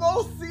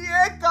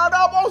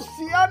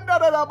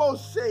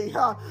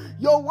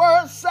 your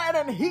word said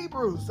in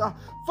Hebrews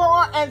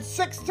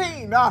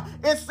 4:16,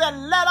 it said,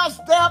 let us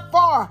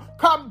therefore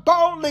come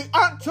boldly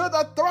unto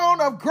the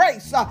throne of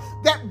grace,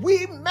 that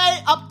we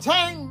may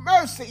obtain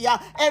mercy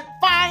and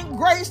find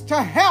grace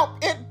to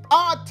help in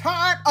our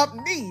time of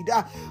need.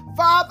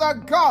 Father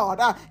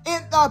God,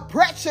 in the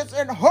precious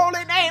and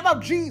holy name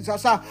of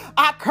Jesus,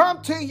 I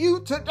come to you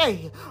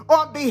today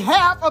on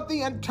behalf of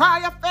the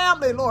entire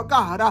family, Lord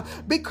God,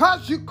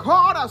 because you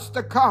called us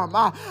to come.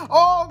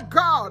 Oh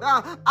God,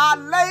 I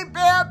lay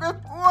bare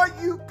before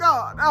you,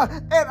 God,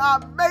 and I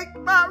make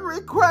my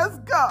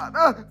request, God,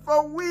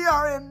 for we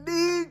are in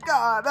need,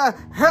 God.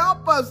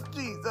 Help us,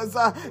 Jesus.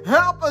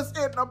 Help us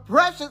in the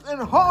precious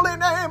and holy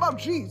name of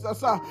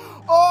Jesus.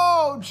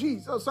 Oh,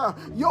 Jesus,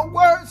 your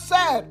word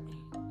said,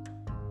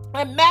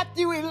 in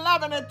Matthew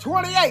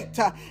 11:28,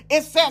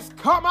 it says,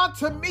 come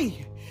unto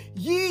me,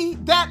 ye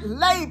that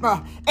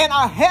labor and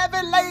are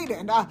heavy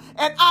laden,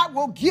 and I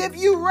will give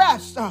you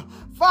rest.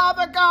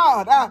 Father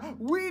God,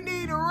 we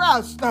need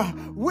rest.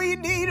 We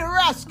need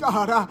rest,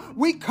 God.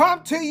 We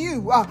come to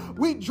you.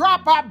 We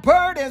drop our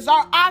burdens,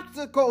 our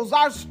obstacles,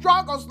 our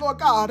struggles, Lord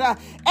God,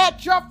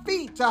 at your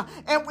feet.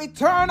 And we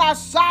turn our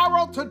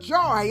sorrow to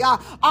joy,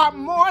 our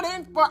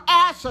mourning for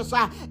ashes,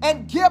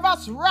 and give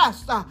us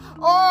rest.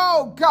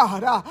 Oh,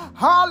 God.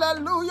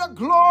 Hallelujah.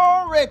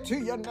 Glory to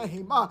your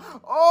name.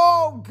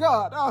 Oh,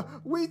 God.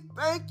 We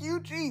thank you,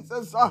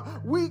 Jesus.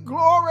 We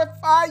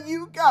glorify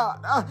you,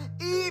 God,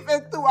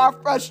 even through our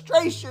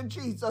frustration,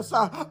 Jesus.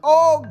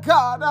 Oh,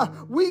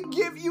 God, we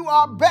give you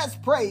our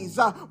best praise.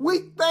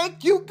 We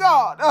thank you,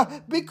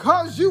 God,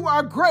 because you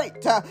are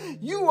great.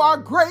 You are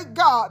great,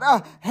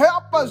 God.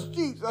 Help us,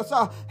 Jesus.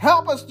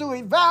 Help us to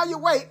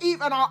evaluate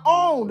even our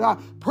own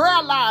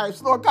prayer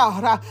lives, Lord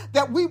God,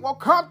 that we will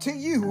come to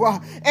you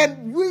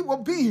and we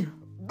will be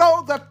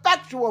those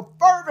effectual,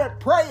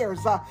 fervent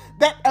prayers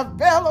that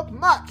avail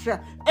much in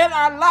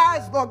our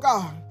lives, Lord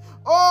God.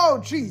 Oh,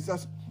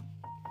 Jesus.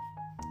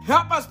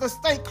 Help us to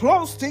stay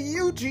close to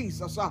you,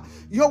 Jesus.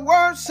 Your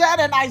word said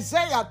in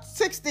Isaiah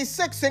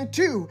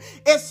 66:2,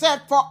 it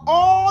said, for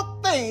all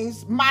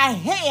things my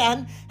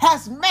hand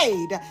has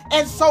made,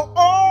 and so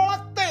all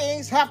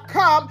things have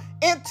come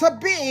into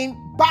being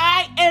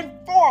by and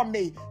for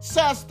me,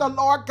 says the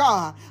Lord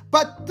God.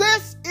 But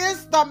this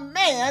is the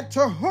man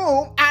to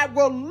whom I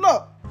will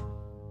look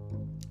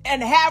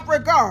and have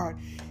regard,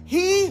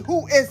 he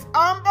who is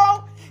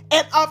humble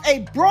and of a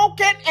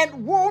broken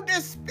and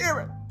wounded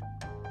spirit,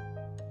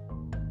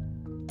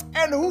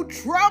 and who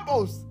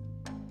trembles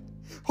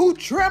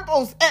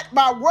at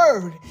my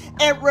word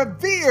and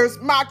reveres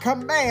my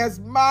commands.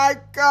 My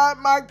God,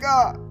 my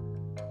God.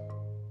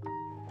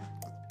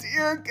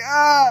 Dear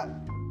God,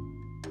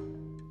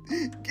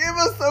 give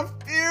us a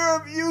fear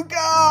of you,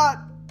 God.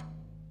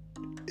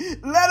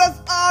 Let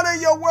us honor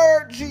your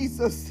word,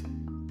 Jesus.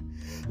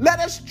 Let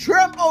us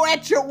tremble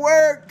at your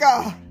word,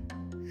 God.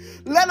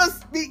 Let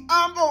us be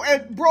humble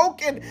and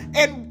broken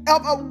and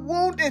of a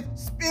wounded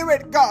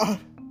spirit, God.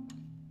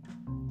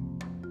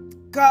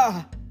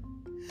 God,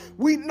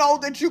 we know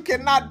that you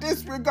cannot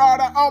disregard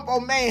a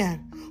humble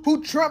man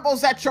who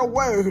trembles at your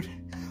word.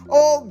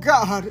 Oh,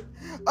 God,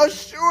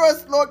 assure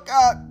us, Lord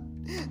God,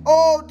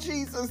 oh,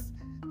 Jesus,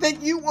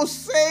 that you will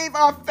save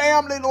our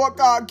family, Lord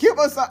God. Give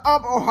us an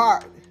humble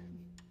heart.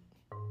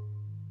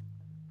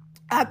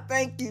 I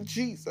thank you,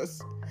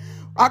 Jesus.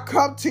 I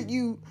come to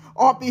you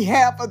on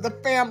behalf of the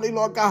family,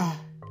 Lord God.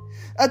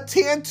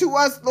 Attend to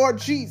us, Lord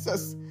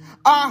Jesus.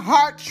 Our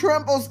heart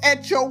trembles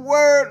at your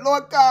word,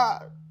 Lord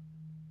God.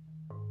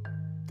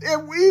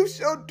 And we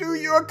shall do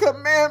your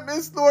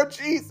commandments, Lord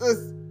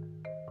Jesus.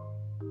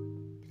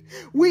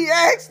 We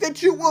ask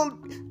that you will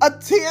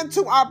attend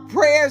to our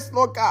prayers,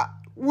 Lord God.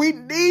 We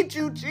need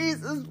you,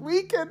 Jesus.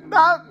 We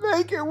cannot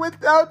make it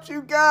without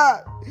you,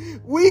 God.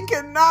 We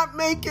cannot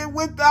make it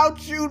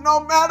without you, no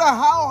matter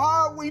how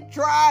hard we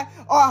try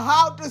or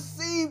how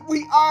deceived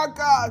we are,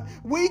 God.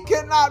 We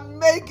cannot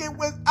make it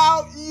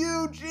without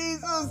you,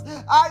 Jesus.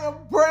 I am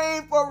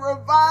praying for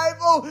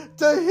revival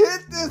to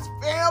hit this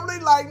family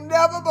like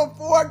never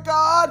before,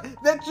 God,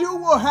 that you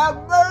will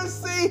have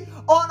mercy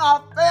on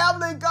our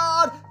family,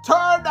 God.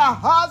 Turn our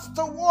hearts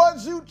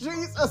towards you,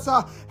 Jesus.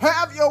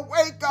 Have your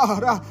way,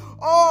 God.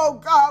 Oh,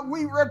 God,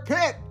 we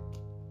repent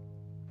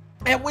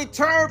and we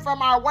turn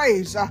from our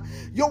ways.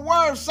 Your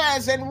word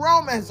says in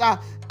Romans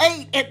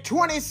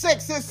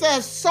 8:26, it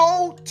says,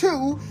 so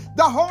too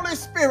the Holy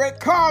Spirit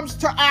comes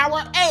to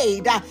our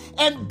aid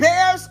and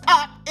bears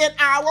up in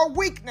our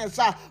weakness.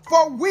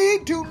 For we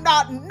do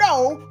not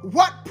know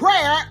what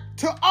prayer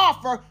to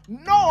offer,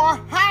 nor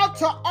how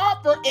to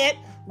offer it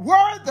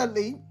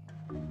worthily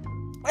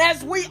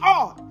as we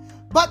ought.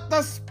 But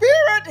the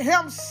Spirit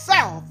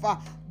himself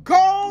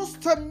goes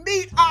to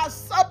meet our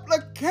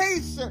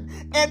supplication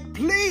and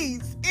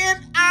pleads in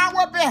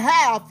our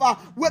behalf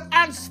with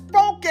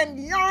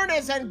unspoken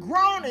yearnings and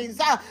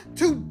groanings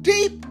too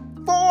deep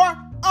for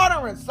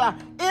utterance.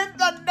 In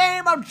the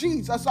name of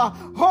Jesus,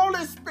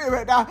 Holy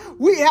Spirit,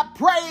 we have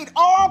prayed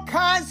all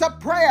kinds of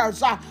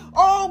prayers.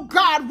 Oh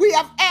God, we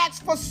have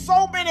asked for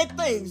so many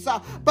things,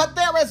 but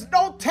there is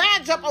no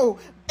tangible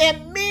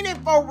and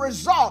meaningful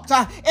result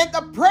in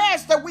the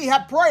prayers that we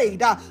have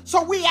prayed.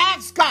 So we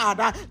ask, God,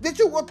 that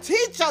you will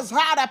teach us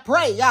how to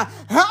pray.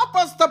 Help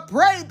us to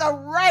pray the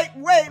right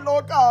way,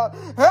 Lord God.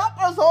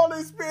 Help us,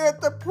 Holy Spirit,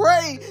 to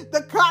pray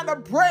the kind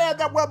of prayer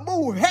that will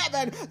move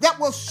heaven, that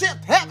will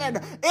shift heaven,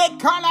 and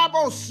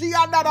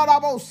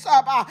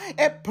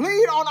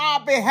plead on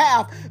our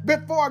behalf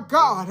before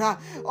God.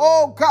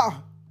 Oh God.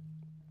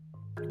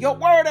 Your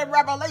word in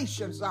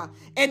Revelations,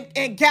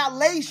 in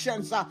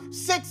Galatians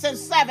 6 and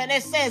 7,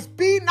 it says,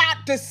 be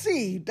not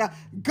deceived.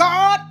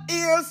 God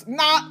is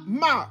not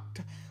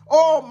mocked.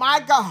 Oh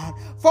my God.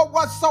 For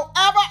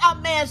whatsoever a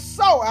man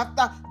soweth,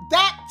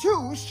 that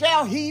too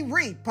shall he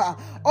reap.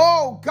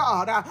 Oh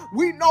God,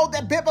 we know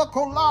that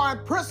biblical law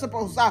and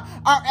principles are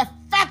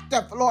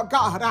effective, Lord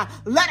God.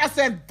 Let us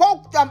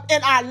invoke them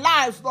in our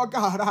lives, Lord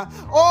God.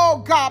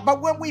 Oh God, but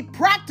when we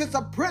practice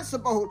a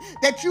principle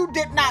that you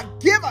did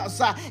not give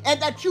us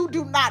and that you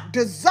do not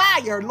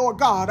desire, Lord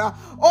God,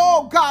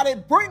 oh God,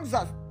 it brings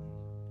us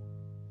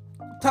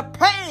to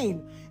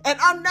pain and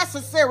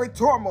unnecessary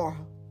turmoil.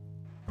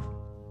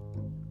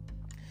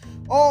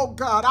 Oh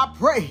God, I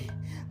pray,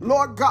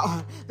 Lord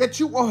God, that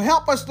you will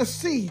help us to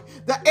see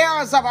the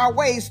errors of our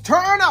ways.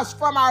 Turn us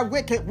from our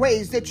wicked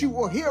ways, that you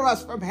will hear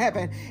us from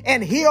heaven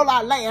and heal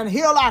our land,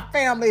 heal our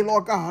family,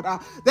 Lord God,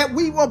 that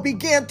we will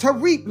begin to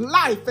reap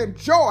life and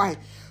joy,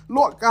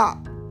 Lord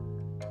God,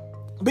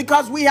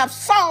 because we have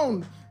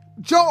sown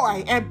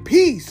joy and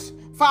peace,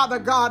 Father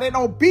God, in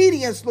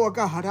obedience, Lord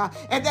God,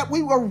 and that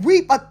we will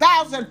reap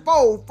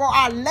 1,000-fold for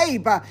our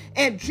labor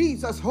in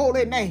Jesus'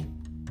 holy name.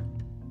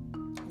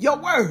 Your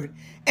word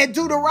in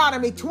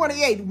Deuteronomy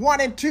 28,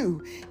 1 and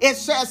 2, it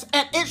says,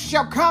 and it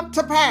shall come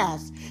to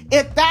pass,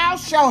 if thou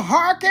shalt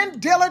hearken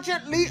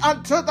diligently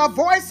unto the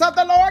voice of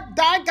the Lord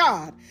thy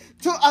God,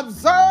 to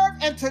observe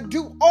and to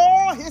do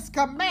all his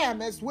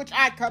commandments, which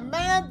I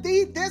command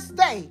thee this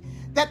day,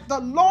 that the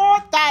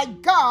Lord thy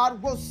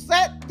God will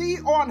set thee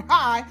on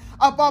high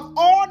above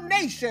all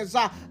nations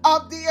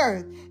of the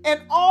earth.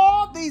 And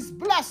all these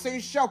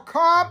blessings shall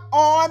come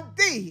on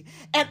thee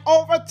and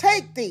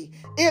overtake thee,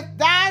 if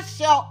thou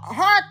shalt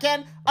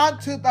hearken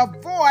unto the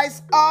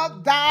voice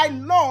of thy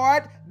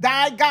Lord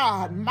thy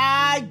God.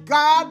 My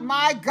God,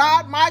 my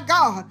God, my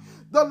God.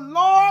 The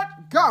Lord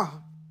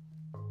God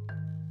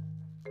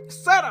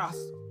set us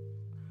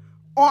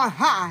on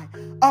high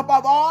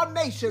above all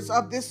nations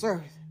of this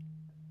earth.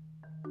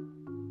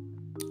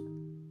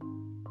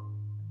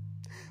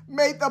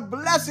 May the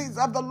blessings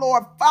of the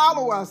Lord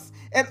follow us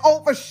and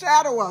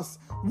overshadow us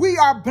We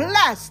are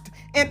blessed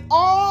in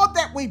all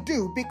that we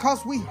do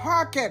because we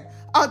hearken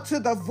unto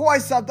the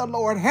voice of the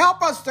Lord.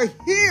 Help us to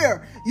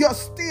hear your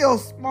still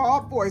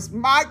small voice,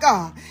 my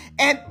God,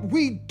 and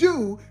we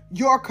do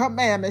your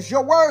commandments.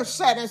 Your word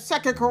said in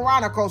 2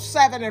 Chronicles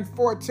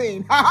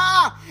 7:14,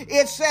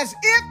 it says,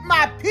 if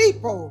my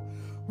people,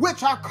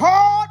 which are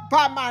called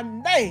by my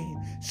name,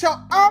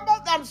 shall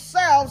humble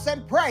themselves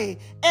and pray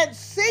and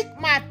seek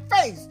my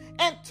face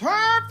and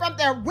turn from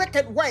their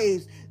wicked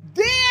ways,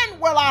 then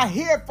will I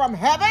hear from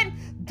heaven.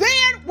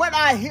 Then will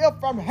I hear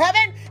from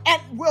heaven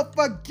and will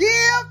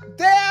forgive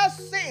their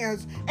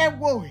sins and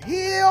will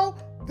heal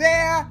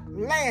their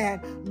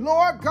land.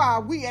 Lord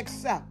God, we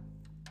accept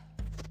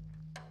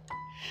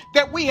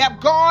that we have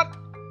gone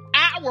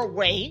our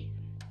way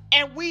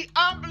and we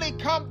humbly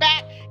come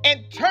back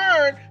and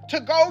turn to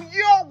go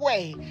your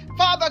way.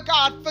 Father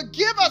God,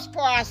 forgive us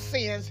for our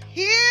sins.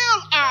 Heal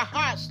our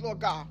hearts, Lord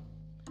God.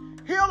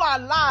 Heal our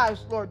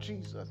lives, Lord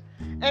Jesus.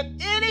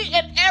 And any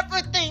and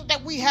everything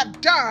that we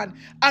have done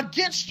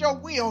against your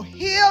will,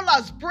 heal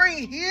us,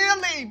 bring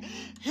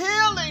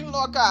healing,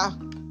 Lord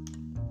God.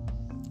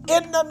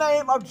 In the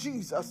name of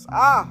Jesus.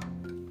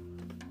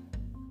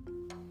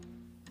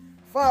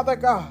 Father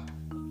God,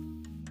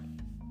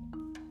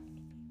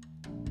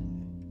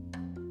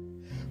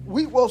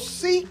 we will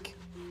seek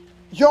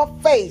your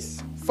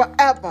face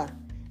forever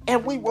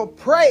and we will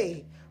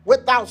pray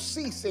without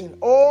ceasing.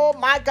 Oh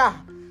my God,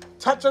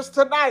 touch us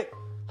tonight.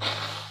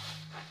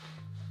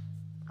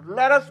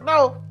 Let us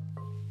know,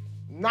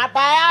 not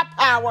by our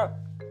power,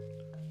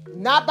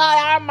 not by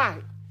our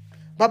might,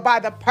 but by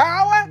the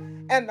power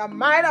and the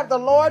might of the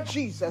Lord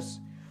Jesus.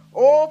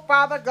 Oh,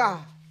 Father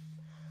God,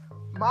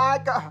 my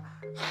God.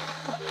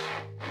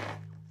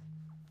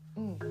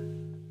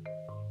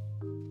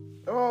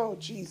 Oh,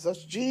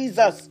 Jesus,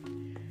 Jesus,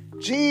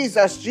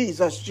 Jesus,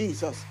 Jesus,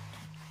 Jesus,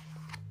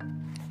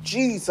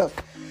 Jesus.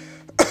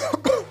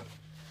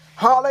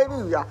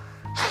 Hallelujah.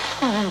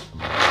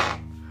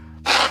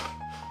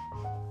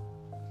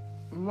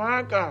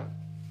 My God.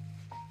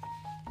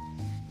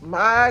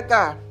 My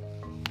God.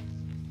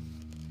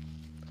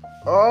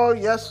 Oh,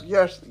 yes,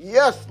 yes,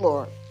 yes,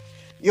 Lord.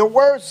 Your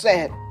word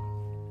said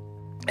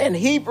in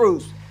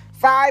Hebrews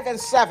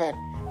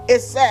 5:7, it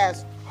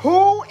says,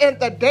 who in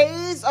the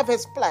days of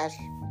his flesh,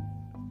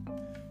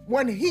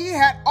 when he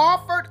had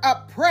offered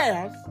up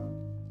prayers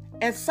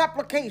and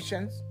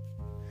supplications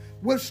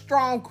with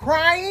strong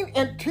crying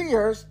and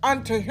tears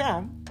unto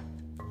him,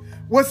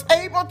 was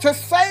able to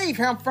save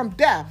him from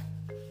death,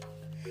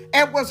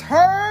 and was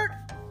heard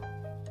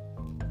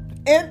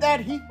in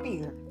that he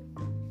feared.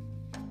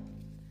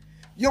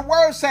 Your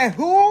word said,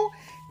 who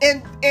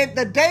in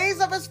the days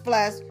of his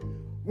flesh,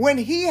 when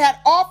he had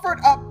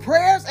offered up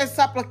prayers and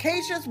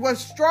supplications with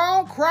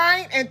strong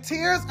crying and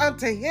tears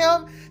unto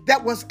him,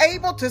 that was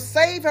able to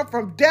save him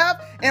from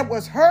death, and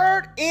was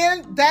heard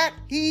in that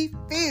he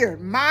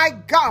feared. My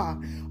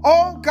God,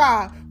 oh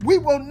God, we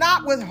will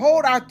not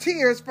withhold our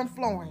tears from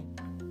flowing.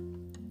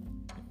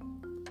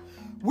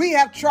 We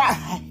have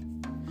tried.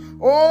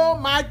 Oh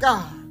my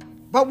God,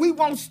 but we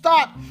won't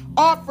stop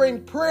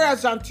offering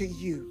prayers unto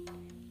you.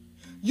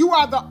 You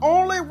are the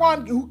only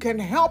one who can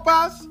help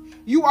us.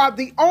 You are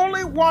the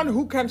only one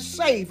who can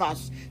save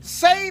us.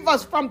 Save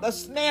us from the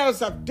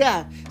snares of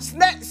death.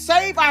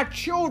 Save our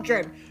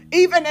children,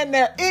 even in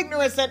their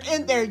ignorance and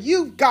in their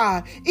youth,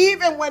 God.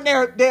 Even when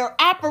they're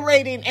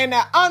operating in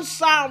an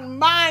unsound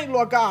mind,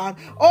 Lord God.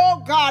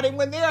 Oh God, and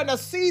when they're in a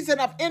season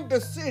of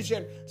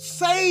indecision,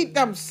 save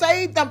them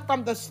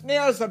from the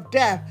snares of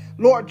death,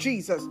 Lord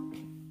Jesus.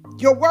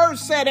 Your word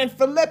said in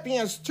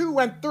Philippians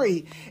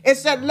 2:3, it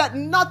said, let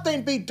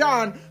nothing be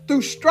done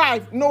through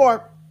strife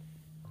nor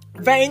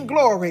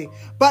vainglory,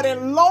 but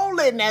in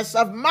lowliness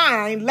of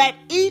mind, let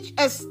each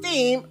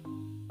esteem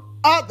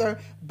other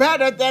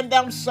better than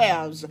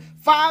themselves.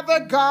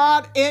 Father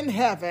God in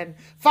heaven,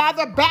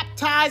 Father,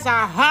 baptize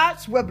our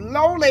hearts with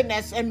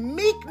lowliness and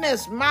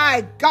meekness,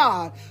 my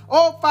God.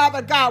 Oh,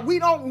 Father God, we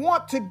don't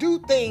want to do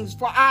things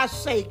for our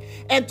sake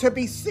and to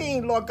be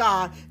seen, Lord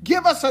God.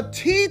 Give us a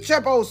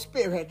teachable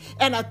spirit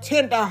and a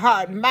tender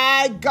heart,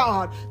 my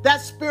God.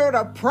 That spirit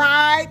of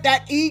pride,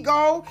 that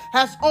ego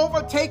has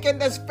overtaken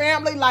this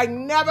family like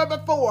never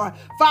before.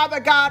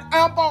 Father God,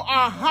 humble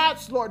our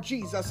hearts, Lord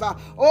Jesus.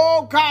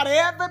 Oh, God,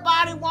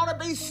 everybody want to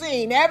be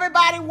seen.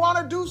 Everybody want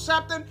to do something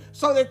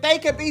so that they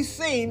can be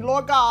seen,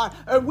 Lord God.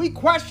 And we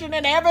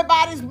questioning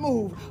everybody's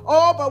move.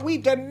 Oh, but we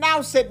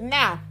denounce it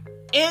now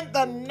in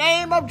the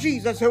name of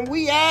Jesus. And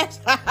we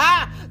ask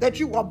that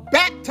you will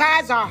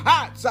baptize our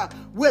hearts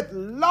with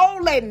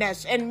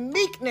lowliness and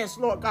meekness,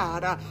 Lord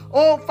God.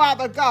 Oh,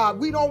 Father God,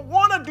 we don't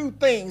want to do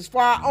things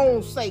for our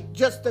own sake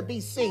just to be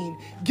seen.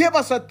 Give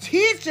us a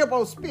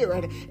teachable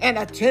spirit and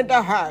a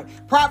tender heart.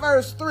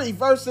 Proverbs 3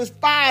 verses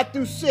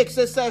 5-6,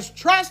 it says,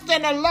 trust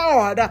in the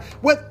Lord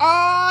with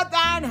all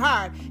thine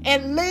heart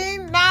and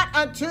lean not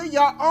unto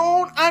your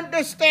own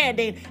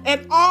understanding.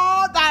 In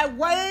all thy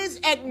ways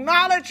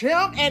acknowledge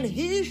him, and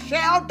he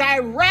shall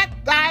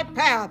direct thy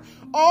path.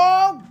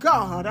 Oh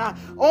God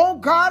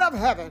of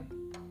heaven,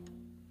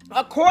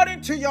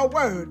 according to your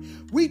word.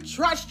 We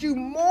trust you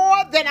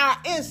more than our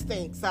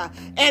instincts,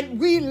 and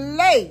we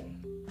lay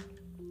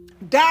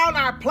down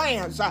our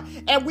plans,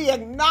 and we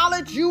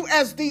acknowledge you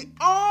as the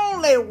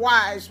only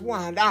wise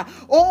one.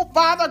 Oh,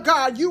 Father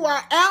God, you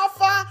are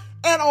Alpha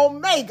and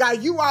Omega.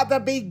 You are the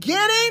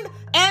beginning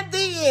and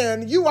the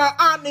end. You are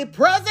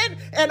omnipresent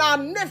and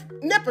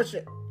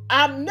omnipotent.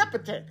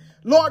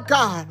 Lord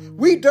God,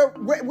 we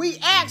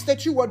ask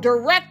that you will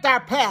direct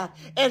our path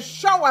and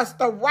show us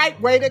the right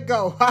way to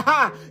go.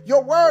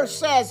 Your word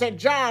says in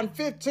John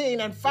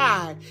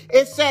 15:5,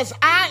 it says,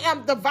 I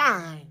am the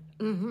vine.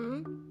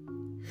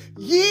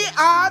 Ye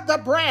are the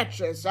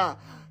branches.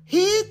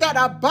 He that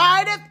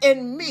abideth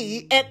in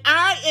me, and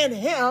I in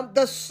him,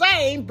 the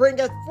same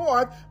bringeth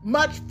forth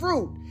much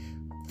fruit.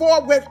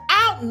 For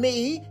without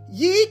me,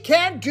 ye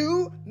can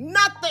do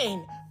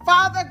nothing.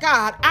 Father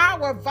God,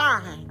 our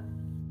vine,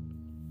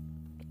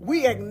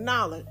 we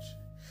acknowledge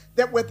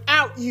that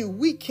without you,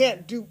 we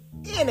can't do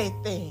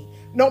anything.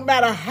 No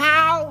matter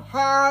how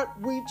hard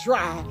we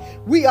try,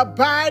 we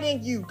abide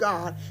in you,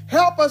 God.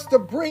 Help us to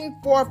bring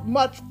forth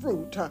much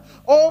fruit.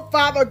 Oh,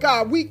 Father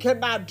God, we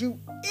cannot do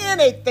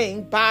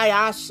anything by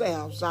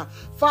ourselves.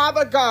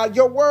 Father God,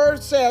 your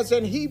word says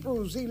in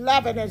Hebrews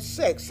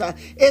 11:6,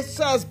 it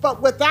says,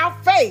 but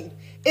without faith,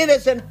 it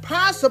is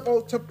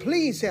impossible to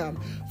please him.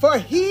 For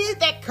he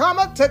that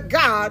cometh to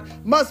God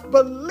must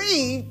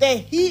believe that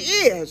he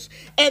is,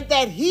 and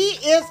that he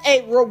is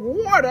a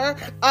rewarder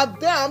of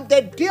them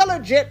that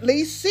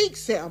diligently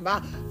seeks him.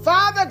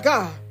 Father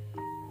God,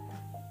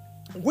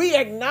 we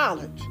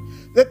acknowledge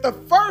that the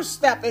first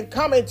step in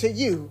coming to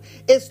you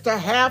is to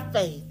have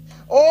faith.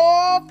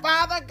 Oh,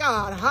 Father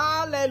God,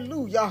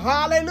 hallelujah,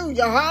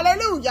 hallelujah,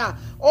 hallelujah.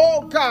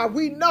 Oh, God,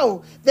 we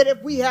know that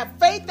if we have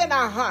faith in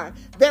our heart,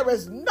 there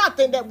is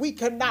nothing that we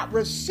cannot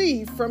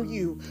receive from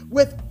you.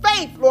 With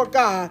faith, Lord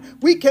God,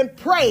 we can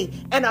pray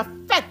an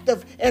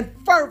effective and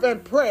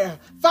fervent prayer.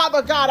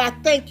 Father God, I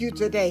thank you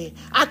today.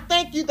 I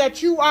thank you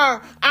that you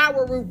are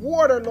our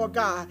rewarder, Lord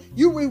God.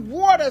 You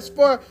reward us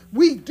for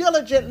we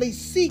diligently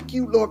seek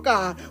you, Lord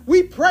God.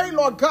 We pray,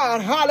 Lord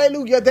God,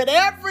 hallelujah, that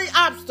every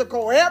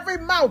obstacle, every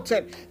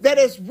mountain that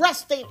is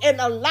resting in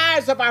the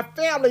lives of our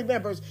family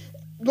members,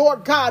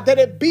 Lord God, that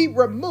it be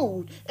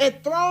removed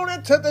and thrown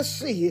into the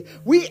sea.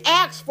 We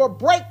ask for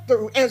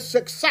breakthrough and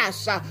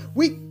success.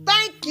 We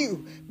thank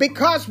you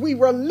because we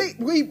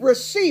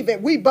receive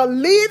it. We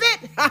believe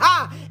it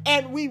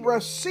and we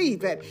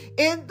receive it.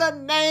 In the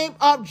name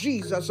of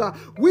Jesus,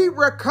 we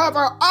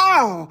recover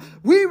all.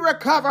 We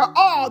recover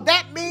all.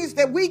 That means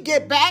that we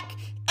get back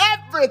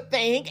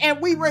everything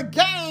and we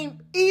regain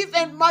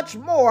even much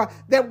more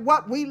than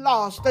what we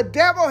lost. The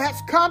devil has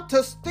come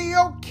to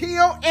steal,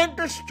 kill, and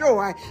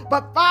destroy.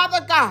 But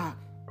Father God,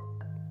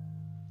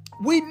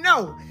 we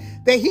know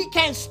that he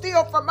can't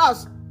steal from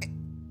us.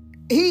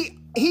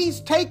 He's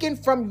taken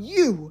from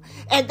you,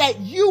 and that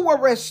you will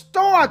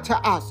restore to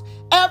us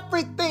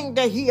everything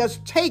that he has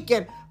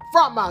taken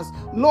from us.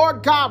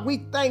 Lord God,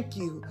 we thank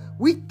you.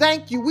 We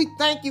thank you. We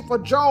thank you for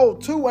Joel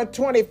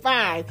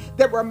 2:25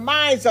 that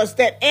reminds us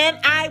that, and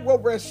I will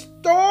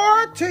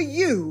restore to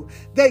you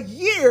the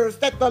years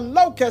that the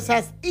locust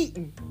has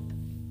eaten,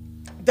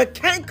 the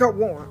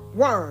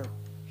cankerworm,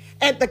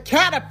 and the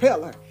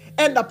caterpillar,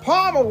 and the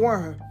palmer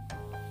worm,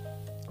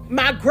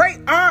 my great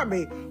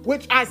army,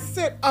 which I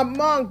sent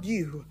among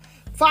you.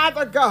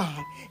 Father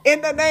God, in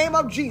the name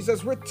of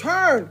Jesus,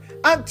 return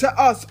unto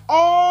us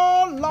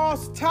all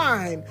lost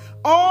time,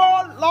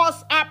 all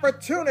lost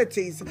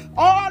opportunities,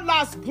 all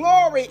lost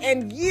glory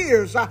and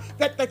years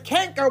that the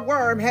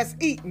cankerworm has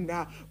eaten.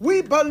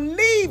 We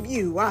believe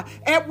you,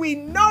 and we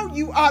know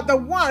you are the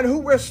one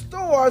who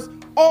restores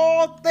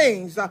all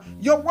things.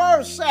 Your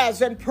word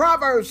says in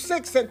Proverbs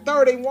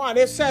 6:31,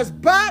 it says,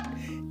 but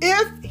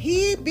if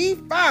he be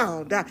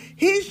found,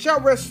 he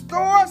shall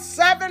restore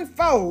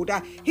sevenfold.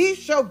 He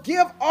shall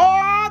give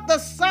all the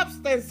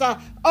substance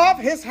of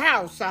his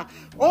house.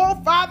 Oh,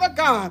 Father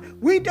God,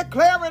 we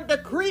declare and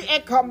decree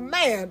and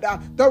command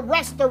the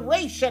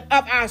restoration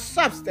of our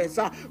substance.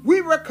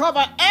 We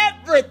recover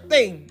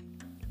everything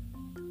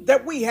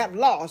that we have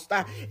lost.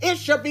 It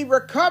shall be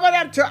recovered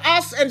unto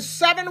us in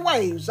 7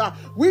 ways.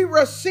 We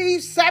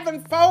receive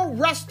sevenfold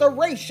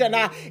restoration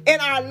in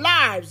our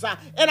lives,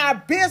 in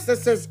our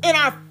businesses, in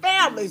our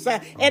families,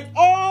 and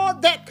all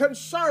that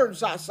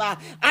concerns us.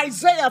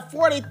 Isaiah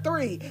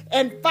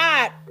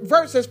 43:5,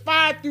 verses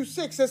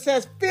 5-6, it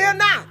says, fear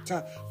not,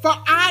 for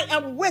I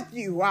am with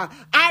you.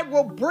 I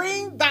will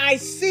bring thy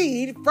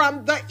seed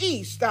from the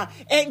east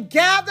and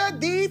gather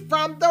thee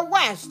from the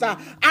west.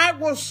 I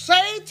will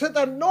say to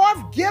the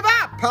north, give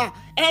up,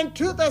 and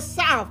to the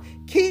south,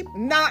 keep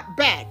not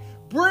back.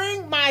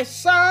 Bring my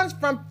sons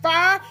from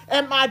far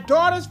and my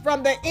daughters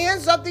from the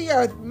ends of the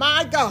earth.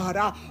 My God,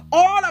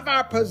 all of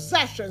our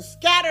possessions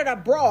scattered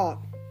abroad,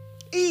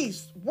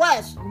 east,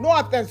 west,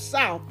 north, and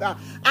south.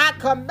 I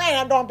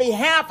command on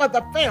behalf of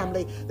the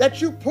family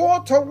that you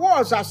pull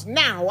towards us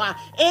now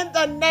in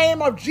the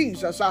name of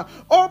Jesus.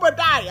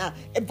 Obadiah,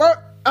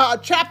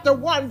 chapter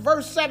 1,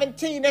 verse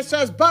 17, it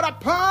says, but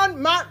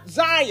upon Mount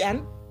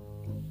Zion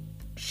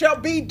shall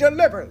be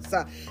deliverance,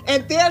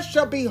 and there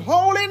shall be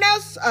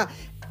holiness,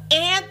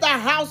 and the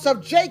house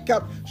of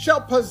Jacob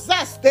shall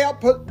possess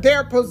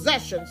their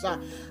possessions.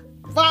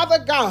 Father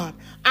God,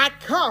 I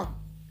come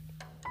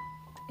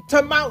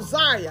to Mount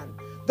Zion,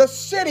 the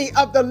city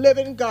of the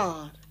living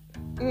God.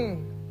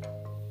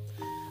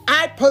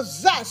 I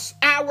possess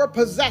our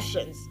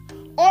possessions.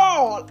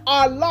 All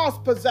our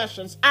lost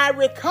possessions I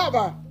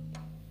recover.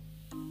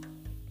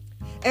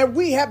 And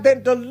we have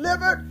been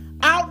delivered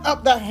out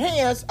of the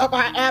hands of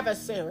our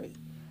adversary.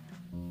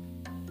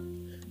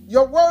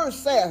 Your word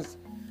says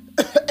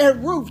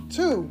in Ruth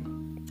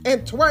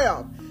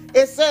 2:12,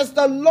 it says,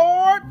 the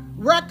Lord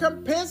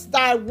recompense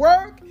thy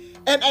work,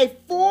 and a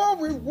full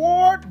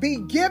reward be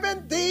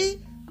given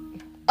thee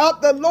of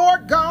the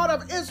Lord God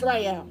of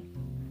Israel,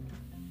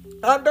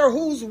 under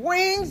whose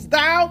wings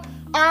thou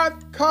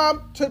art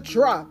come to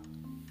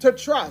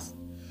trust.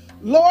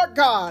 Lord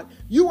God,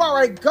 you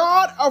are a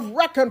God of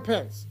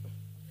recompense.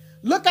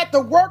 Look at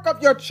the work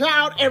of your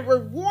child and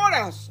reward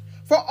us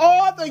for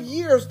all the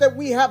years that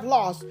we have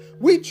lost.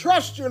 We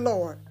trust you,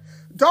 Lord.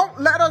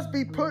 Don't let us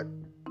be put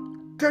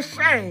to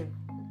shame.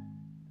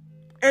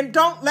 And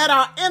don't let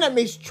our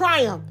enemies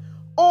triumph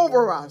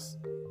over us.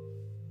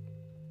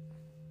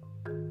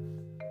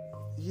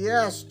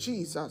 Yes,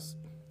 Jesus.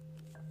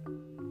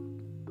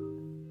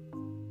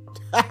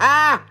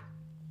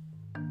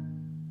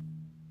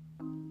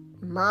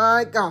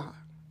 My God.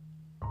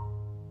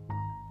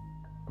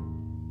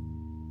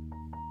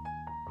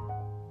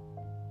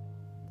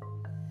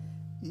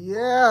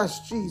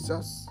 Yes,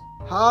 Jesus.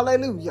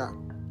 Hallelujah.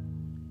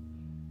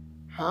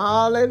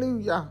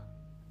 Hallelujah.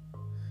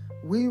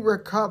 We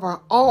recover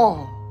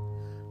all.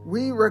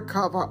 We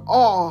recover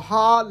all.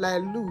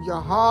 Hallelujah.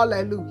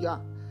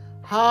 Hallelujah.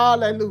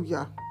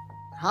 Hallelujah.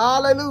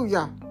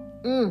 Hallelujah.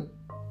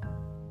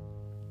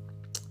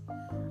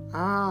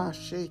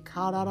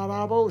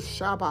 Shekararabo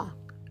Shaba.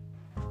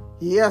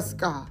 Yes,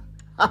 God.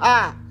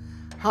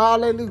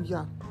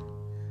 Hallelujah.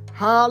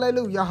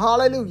 Hallelujah.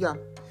 Hallelujah.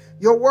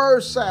 Your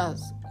word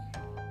says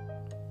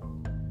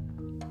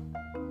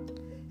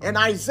in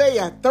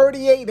Isaiah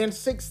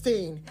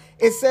 38:16,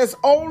 it says,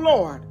 O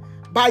Lord,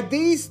 by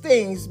these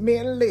things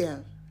men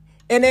live,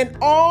 and in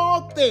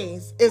all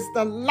things is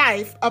the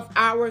life of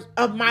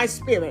my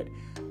spirit.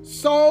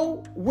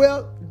 So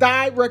wilt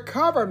thou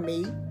recover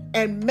me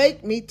and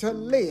make me to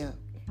live.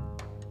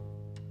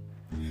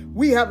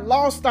 We have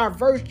lost our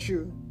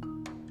virtue.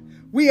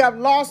 We have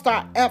lost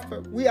our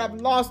effort. We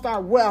have lost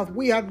our wealth.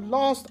 We have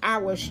lost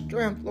our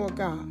strength, Lord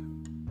God.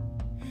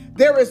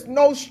 There is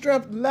no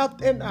strength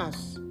left in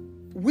us.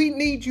 We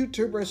need you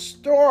to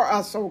restore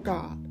us, oh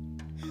God,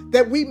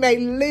 that we may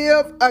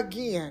live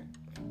again.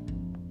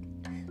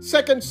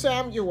 2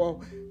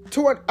 Samuel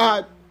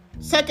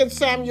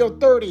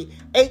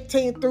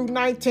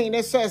 30:18-19,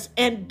 it says,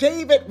 and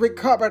David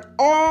recovered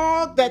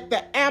all that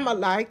the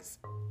Amalekites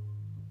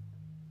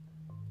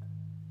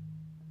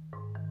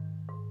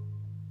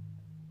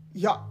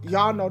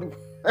y'all know the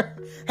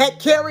had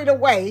carried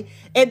away,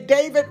 and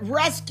David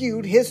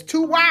rescued his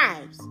 2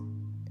 wives.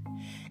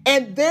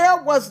 And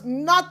there was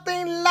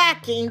nothing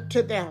lacking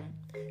to them,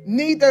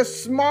 neither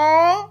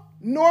small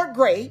nor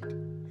great,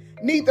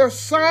 neither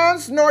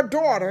sons nor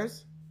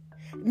daughters,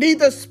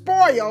 neither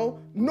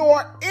spoil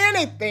nor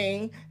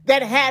anything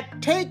that they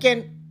had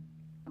taken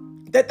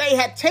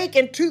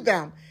to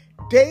them.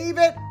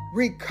 David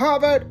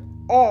recovered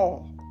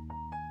all.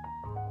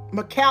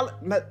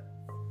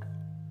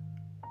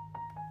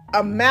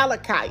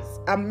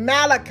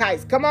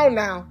 Amalekites. Come on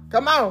now.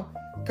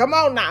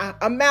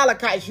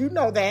 Amalekites, you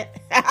know that.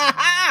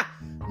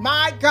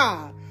 My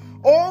God.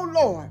 Oh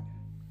Lord.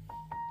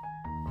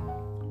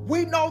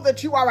 We know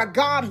that you are a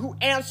God who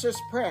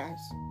answers prayers.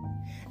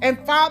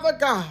 And Father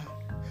God,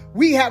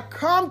 we have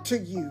come to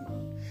you.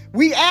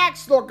 We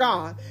ask, Lord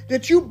God,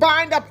 that you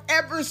bind up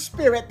every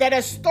spirit that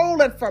has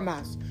stolen from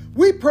us.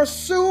 We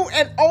pursue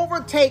and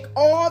overtake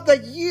all the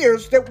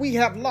years that we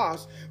have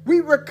lost. We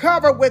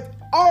recover with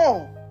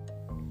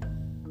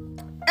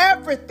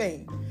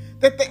everything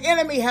that the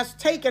enemy has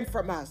taken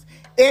from us.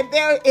 And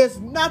there is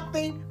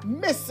nothing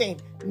missing,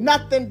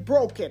 nothing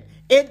broken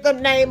in the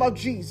name of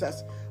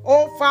Jesus.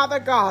 Oh, Father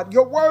God,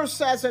 your word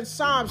says in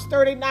Psalms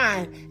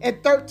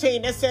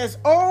 39:13, it says,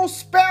 oh,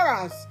 spare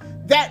us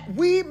that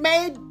we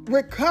may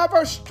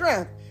recover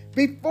strength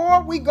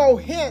before we go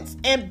hence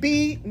and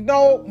be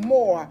no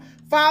more.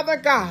 Father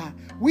God,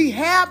 we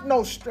have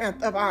no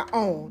strength of our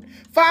own.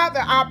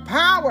 Father, our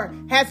power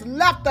has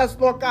left us,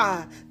 Lord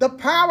God. The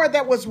power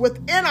that was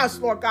within us,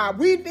 Lord God.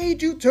 We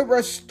need you to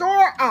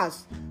restore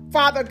us,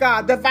 Father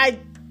God, the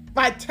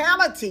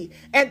vitality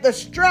and the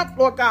strength,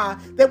 Lord God,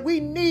 that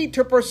we need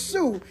to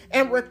pursue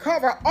and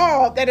recover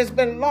all that has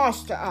been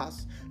lost to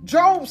us.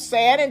 Job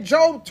said in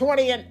Job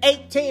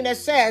 20:18, it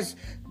says,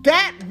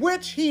 that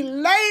which he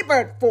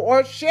labored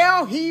for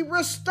shall he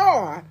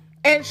restore,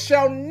 and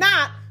shall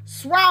not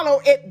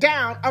swallow it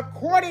down.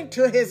 According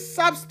to his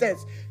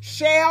substance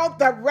shall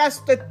the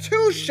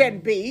restitution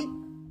be,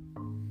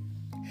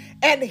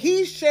 and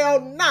he shall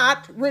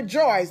not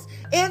rejoice.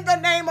 In the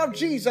name of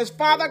Jesus,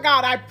 Father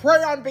God, I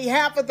pray on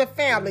behalf of the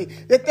family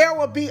that there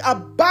will be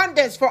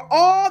abundance for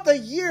all the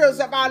years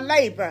of our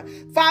labor.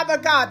 Father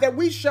God, that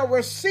we shall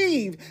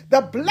receive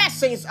the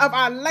blessings of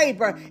our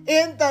labor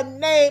in the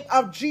name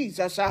of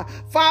Jesus.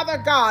 Father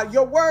God,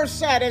 your word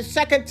said in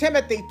 2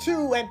 Timothy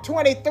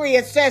 2:23,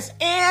 it says,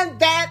 and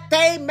that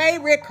they may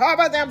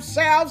recover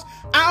themselves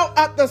out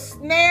of the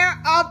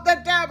snare of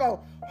the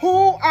devil,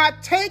 who are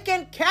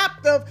taken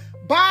captive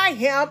by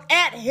him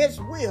at his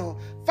will.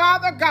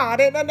 Father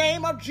God, in the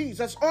name of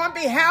Jesus, on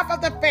behalf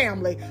of the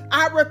family,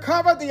 I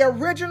recover the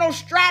original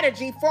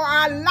strategy for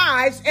our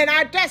lives and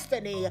our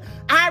destiny.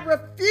 I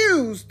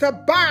refuse to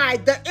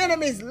buy the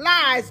enemy's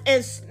lies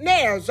and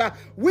snares.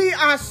 We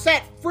are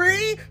set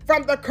free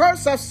from the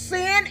curse of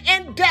sin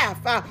and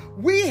death.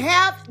 We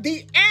have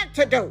the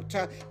antidote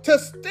to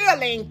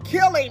stealing,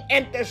 killing,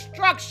 and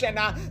destruction,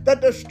 the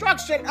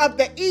destruction of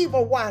the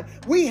evil one.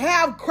 We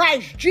have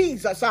Christ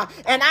Jesus,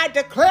 and I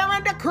declare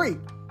and decree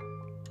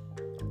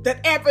that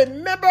every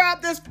member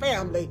of this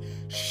family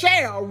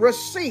shall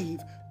receive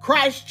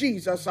Christ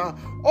Jesus.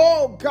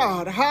 Oh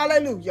God,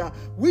 hallelujah.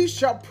 We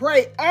shall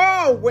pray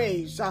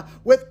always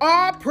with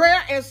all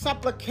prayer and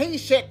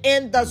supplication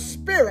in the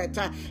Spirit,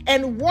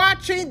 and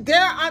watching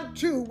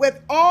thereunto with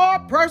all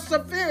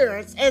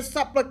perseverance and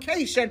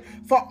supplication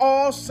for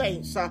all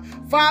saints.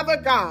 Father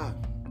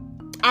God,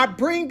 I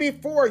bring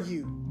before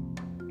you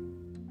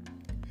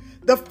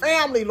the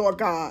family, Lord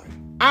God.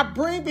 I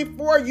bring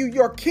before you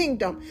your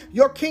kingdom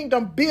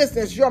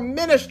business, your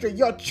ministry,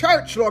 your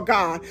church, Lord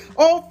God.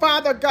 Oh,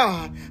 Father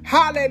God,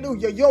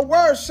 hallelujah. Your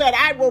word said,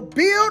 I will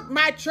build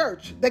my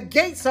church. The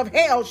gates of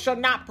hell shall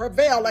not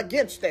prevail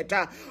against it.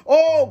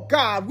 Oh,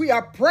 God, we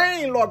are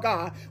praying, Lord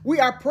God.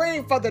 We are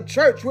praying for the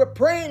church. We're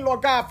praying,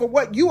 Lord God, for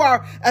what you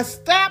are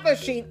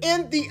establishing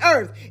in the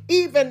earth,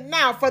 even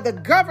now, for the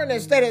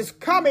governance that is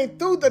coming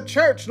through the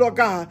church, Lord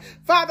God.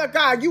 Father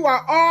God, you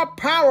are all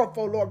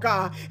powerful, Lord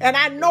God. And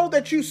I know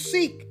that you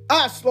seek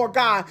us, Lord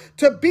God,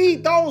 to be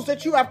those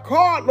that you have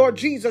called, Lord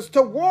Jesus,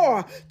 to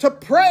war, to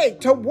pray,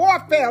 to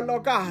warfare,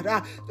 Lord God.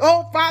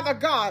 Oh, Father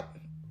God,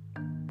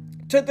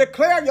 to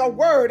declare your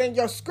word and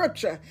your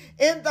scripture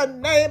in the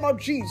name of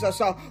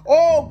Jesus.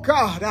 Oh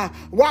God,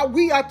 while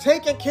we are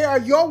taking care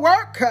of your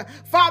work,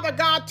 Father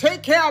God,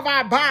 take care of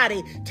our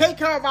body, take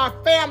care of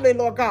our family,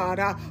 Lord God.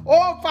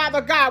 Oh Father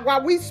God,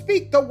 while we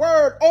speak the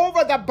word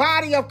over the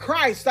body of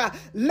Christ,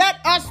 let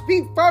us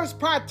be first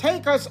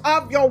partakers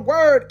of your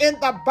word in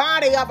the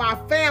body of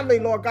our family,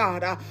 Lord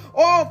God.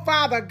 Oh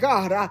Father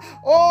God,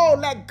 oh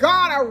let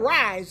God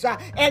arise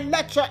and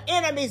let your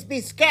enemies be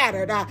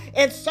scattered.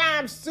 In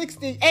Psalm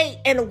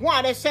 68:1,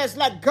 it says,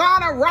 let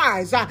God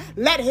arise,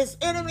 let his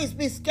enemies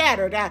be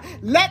scattered.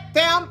 Let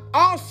them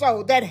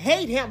also that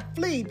hate him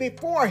flee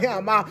before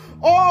him.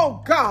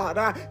 Oh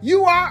God,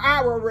 you are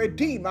our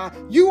Redeemer.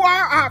 You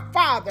are our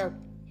Father.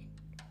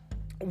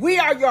 We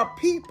are your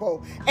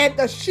people and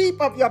the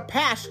sheep of your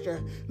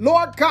pasture.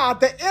 Lord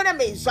God, the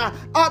enemies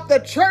of the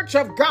church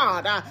of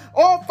God,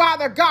 oh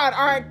Father God,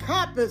 are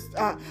encompassed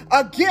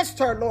against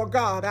her, Lord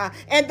God.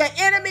 And the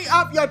enemy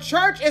of your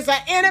church is an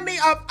enemy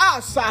of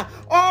us.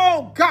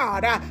 Oh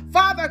God,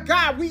 Father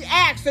God, we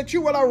ask that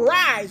you will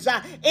arise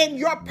in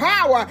your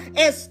power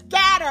and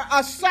scatter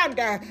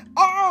asunder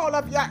all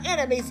of your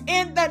enemies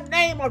in the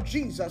name of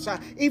Jesus.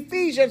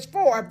 Ephesians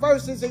 4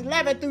 verses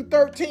 11 through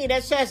 13,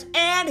 it says,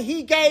 and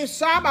he gave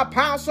some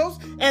apostles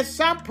and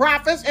some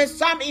prophets and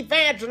some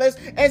evangelists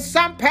and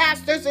some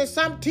pastors and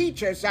some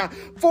teachers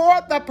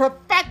for the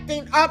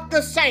perfecting of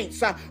the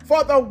saints,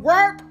 for the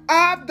work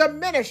of the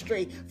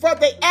ministry, for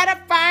the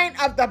edifying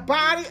of the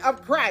body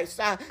of Christ,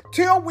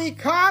 till we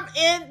come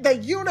in the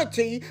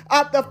unity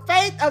of the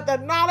faith of the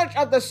knowledge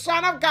of the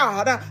Son of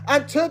God,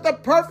 unto the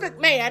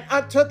perfect man,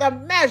 unto the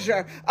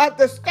measure of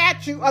the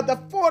stature of the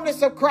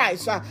fullness of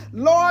Christ.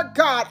 Lord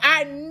God,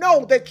 I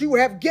know that you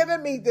have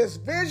given me this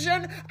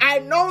vision. I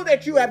know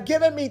that you have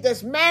given me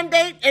this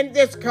mandate and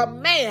this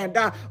command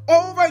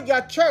over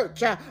your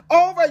church,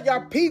 over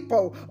your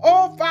people.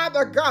 Oh,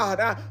 Father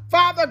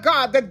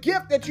God, the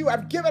gift that you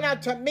have given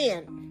unto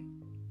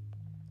men.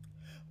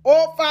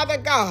 Oh, Father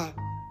God,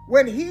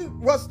 when he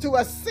was to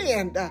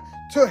ascend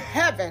to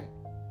heaven,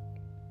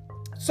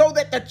 so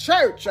that the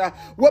church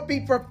would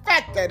be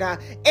perfected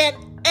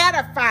and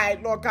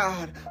edified, Lord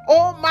God.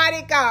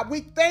 Almighty God,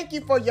 we thank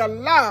you for your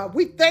love.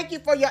 We thank you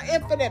for your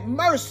infinite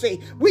mercy.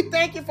 We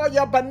thank you for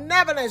your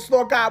benevolence,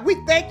 Lord God. We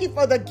thank you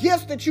for the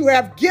gifts that you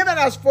have given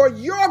us for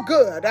your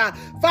good.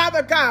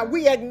 Father God,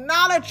 we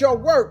acknowledge your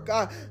work.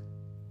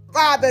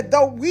 Father,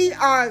 though we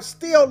are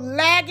still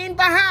lagging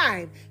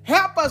behind,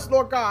 help us,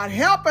 Lord God.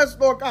 Help us,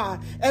 Lord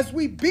God, as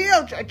we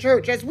build your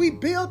church, as we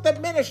build the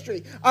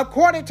ministry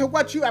according to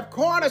what you have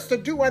called us to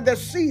do in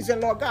this season,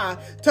 Lord God,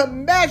 to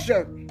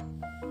measure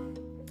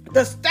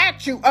the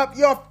statue of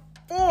your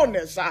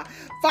fullness.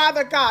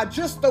 Father God,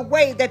 just the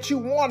way that you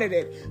wanted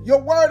it.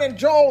 Your word in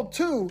Joel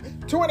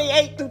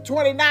 2:28 through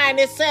 29,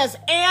 it says,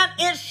 and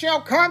it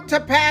shall come to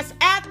pass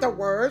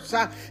afterwards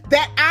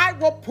that I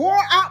will pour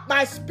out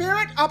my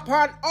spirit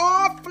upon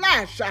all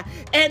flesh,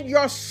 and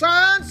your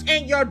sons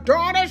and your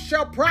daughters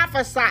shall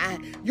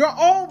prophesy. Your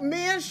old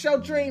men shall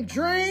dream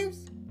dreams,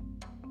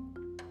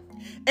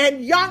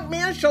 and young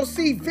men shall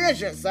see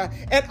visions,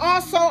 and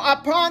also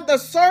upon the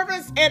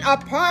servants and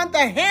upon the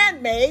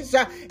handmaids.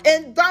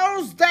 In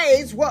those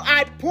days will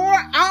I pour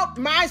out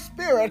my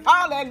spirit.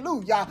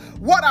 Hallelujah.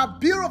 What a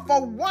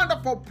beautiful,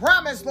 wonderful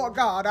promise, Lord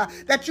God,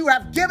 that you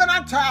have given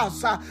unto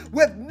us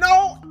with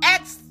no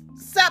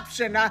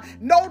exception,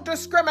 no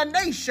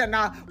discrimination.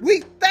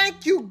 We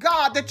thank you,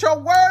 God, that your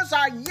words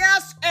are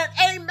yes and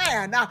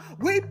amen.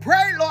 We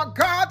pray, Lord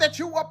God, that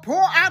you will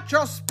pour out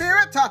your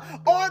spirit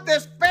on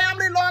this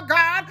family, Lord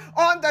God,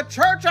 on the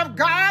church of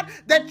God,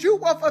 that you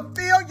will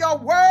fulfill your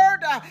word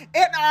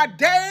in our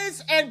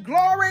days and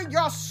glory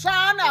your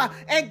Son,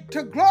 and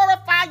to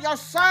glorify your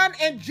Son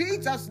in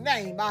Jesus'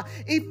 name.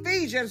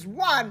 Ephesians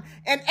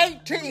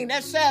 1:18,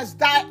 it says,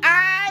 thy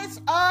eyes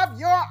of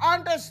your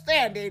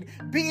understanding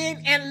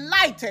being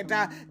enlightened,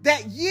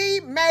 that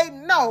ye may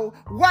know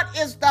what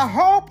is the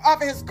hope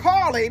of his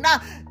calling,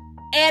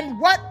 and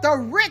what the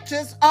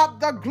riches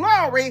of the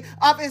glory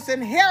of his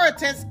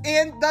inheritance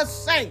in the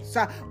saints.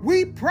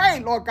 We pray,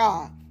 Lord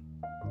God,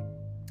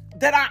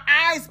 that our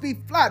eyes be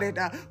flooded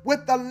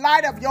with the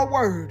light of your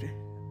word,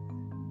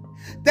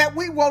 that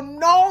we will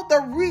know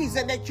the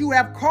reason that you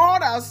have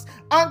called us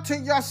unto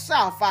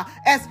yourself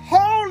as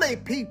holy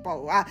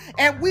people,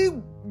 and we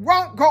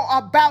won't go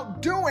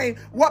about doing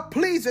what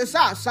pleases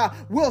us.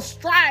 We'll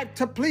strive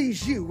to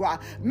please you.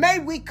 May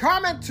we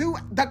come into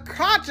the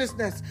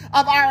consciousness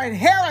of our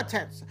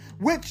inheritance,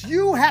 which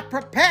you have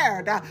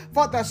prepared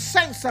for the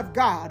saints of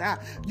God.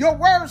 Your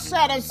word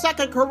said in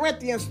 2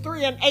 Corinthians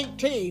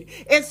 3:18,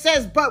 it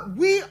says, but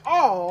we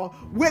all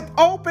with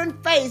open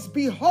face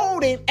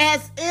beholding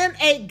as in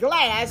a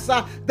glass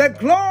the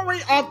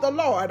glory of the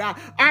Lord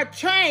are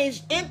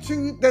changed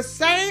into the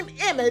same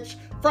image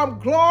from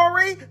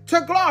glory to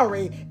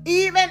glory,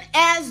 even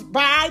as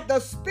by the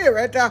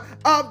Spirit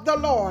of the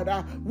Lord.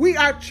 We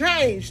are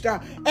changed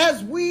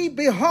as we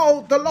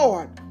behold the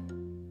Lord.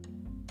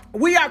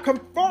 We are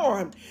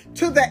conformed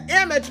to the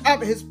image of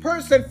his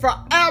person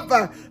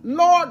forever.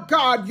 Lord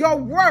God, your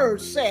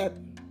word said,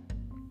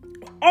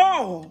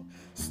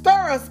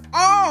 stir us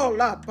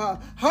all up,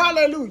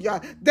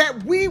 hallelujah,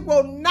 that we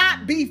will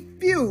not be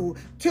few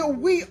till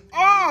we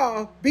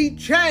all be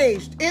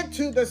changed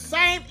into the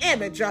same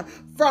image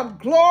from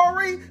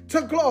glory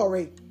to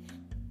glory.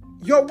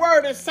 Your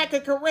word in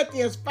 2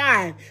 Corinthians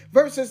 5,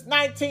 verses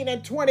 19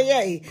 and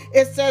 28,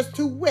 it says,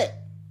 to wit,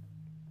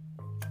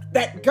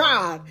 that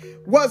God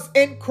was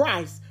in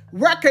Christ,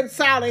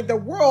 reconciling the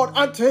world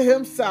unto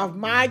himself,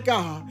 my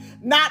God,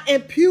 not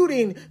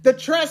imputing the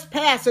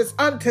trespasses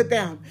unto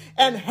them,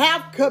 and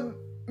have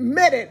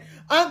committed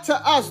unto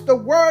us the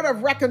word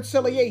of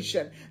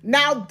reconciliation.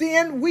 Now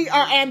then, we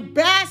are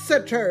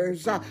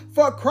ambassadors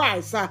for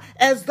Christ,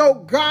 as though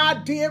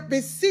God did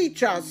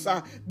beseech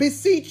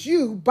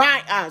you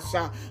by us.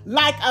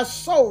 Like a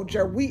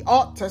soldier, we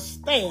ought to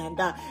stand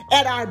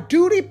at our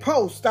duty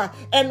post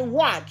and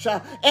watch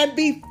and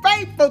be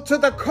faithful to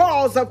the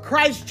cause of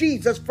Christ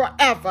Jesus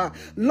forever.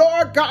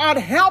 Lord God,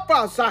 help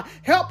us,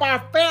 help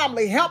our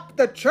family, help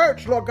the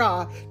church, Lord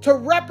God, to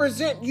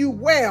represent you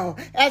well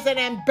as an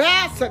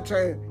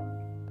ambassador,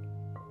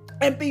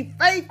 and be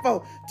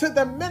faithful to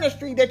the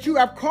ministry that you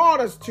have called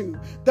us to,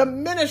 the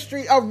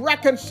ministry of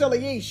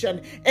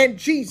reconciliation in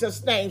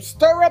Jesus' name.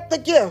 Stir up the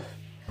gift.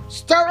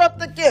 Stir up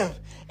the gift.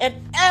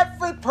 And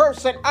every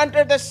person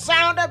under the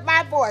sound of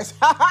my voice.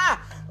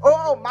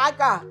 Oh, my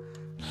God.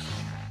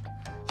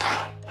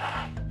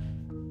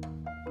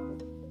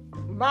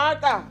 My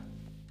God.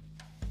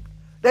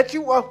 That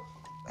you will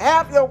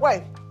have your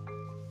way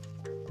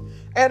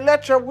and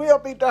let your will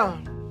be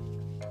done.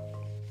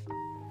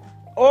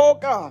 Oh,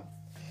 God.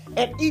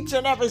 In each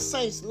and every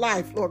saint's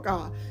life, Lord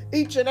God,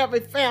 each and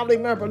every family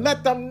member,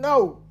 let them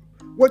know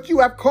what you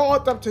have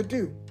called them to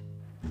do.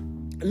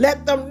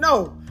 Let them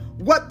know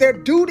what their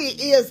duty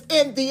is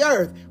in the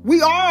earth.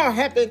 We all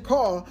have been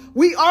called.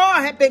 We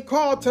all have been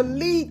called to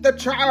lead the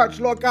charge,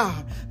 Lord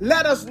God.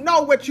 Let us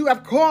know what you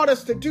have called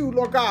us to do,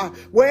 Lord God,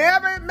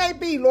 wherever it may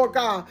be, Lord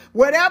God,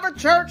 whatever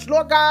church,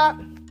 Lord God,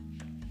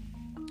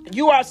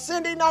 you are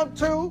sending them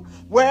to,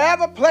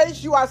 wherever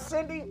place you are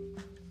sending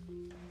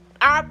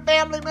our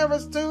family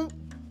members to,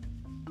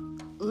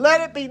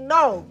 let it be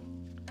known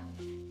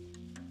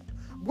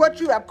what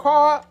you have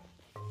called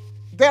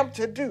them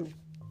to do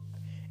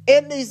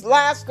in these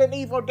last and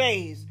evil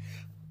days.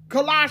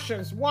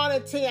 Colossians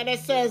 1:10,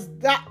 it says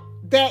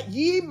that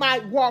ye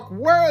might walk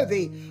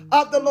worthy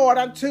of the Lord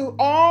unto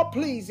all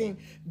pleasing,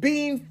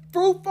 being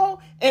fruitful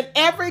in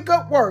every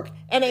good work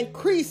and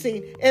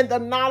increasing in the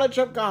knowledge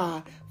of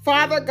God.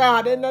 Father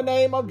God, in the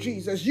name of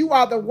Jesus, you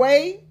are the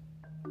way,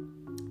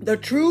 the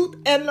truth,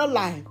 and the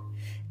life,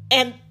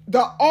 and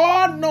the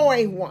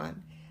all-knowing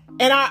one.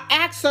 and our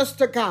access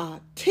to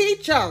God.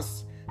 Teach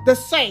us, the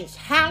saints,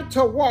 how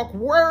to walk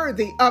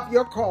worthy of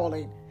your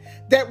calling,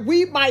 that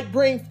we might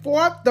bring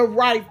forth the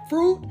right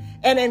fruit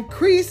and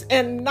increase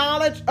in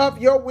knowledge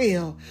of your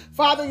will.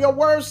 Father, your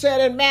word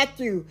said in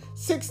Matthew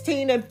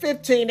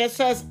 16:15, it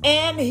says,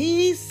 and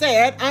he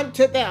said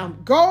unto them,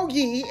 go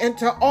ye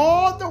into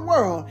all the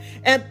world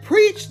and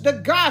preach the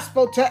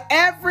gospel to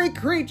every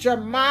creature.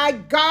 My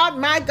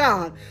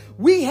God,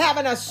 we have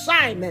an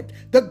assignment,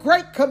 the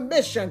Great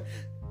Commission,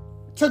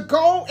 to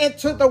go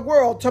into the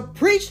world, to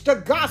preach the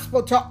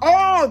gospel to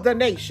all the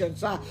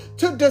nations,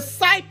 to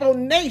disciple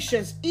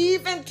nations,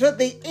 even to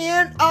the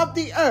end of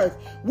the earth.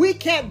 We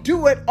can't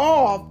do it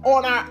all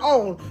on our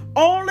own.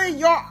 Only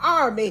your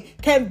army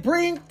can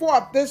bring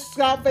forth this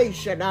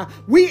salvation.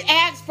 We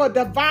ask for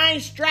divine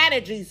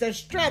strategies and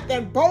strength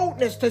and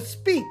boldness to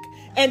speak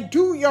and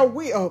do your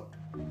will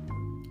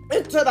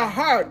into the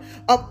heart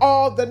of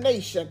all the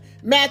nation.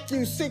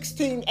 Matthew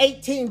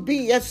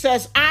 16:18b, it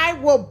says, I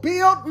will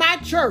build my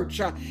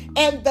church,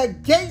 and the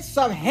gates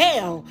of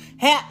hell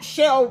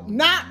shall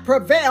not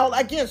prevail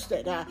against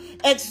it.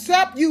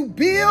 Except you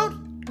build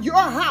your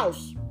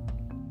house,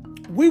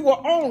 we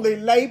will only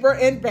labor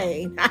in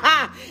vain.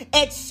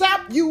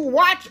 Except you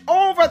watch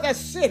over the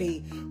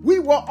city, we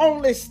will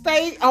only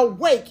stay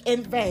awake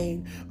in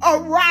vain.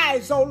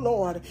 Arise, O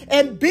Lord,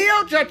 and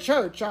build your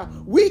church.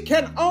 We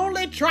can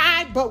only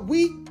try, but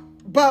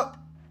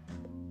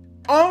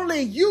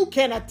only you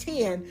can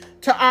attend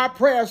to our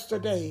prayers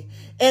today,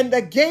 and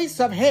the gates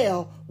of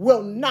hell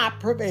will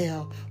not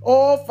prevail.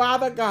 Oh,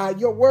 Father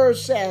God, your word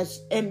says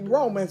in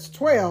Romans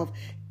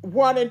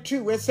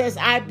 12:1-2, it says,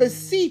 I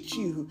beseech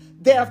you,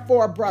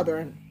 therefore,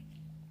 brethren,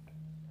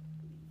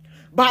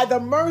 by the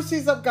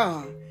mercies of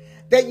God,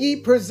 that ye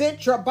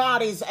present your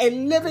bodies a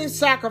living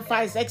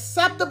sacrifice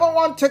acceptable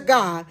unto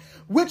God,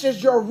 which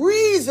is your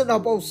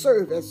reasonable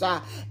service.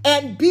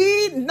 And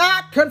be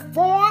not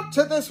conformed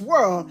to this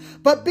world,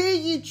 but be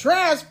ye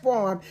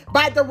transformed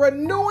by the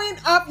renewing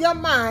of your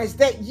minds,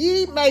 that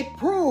ye may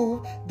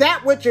prove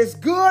that which is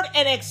good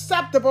and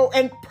acceptable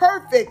and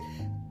perfect,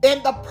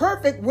 in the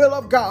perfect will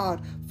of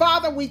God.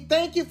 Father, we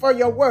thank you for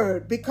your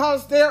word,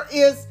 because there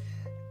is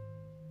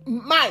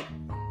might.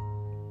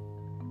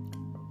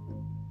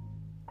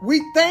 We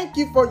thank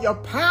you for your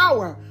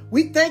power.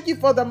 We thank you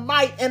for the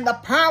might and the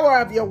power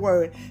of your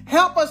word.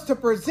 Help us to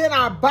present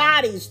our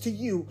bodies to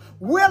you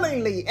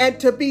willingly and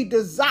to be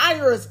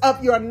desirous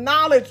of your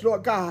knowledge,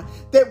 Lord God,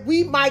 that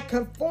we might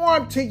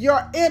conform to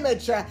your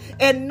image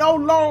and no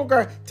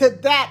longer to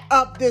that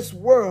of this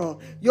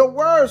world. Your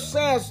word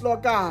says,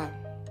 Lord God,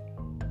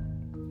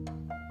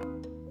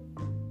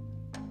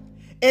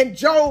 in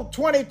Job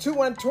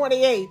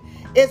 22:28,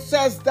 it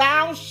says,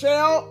 thou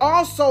shalt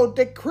also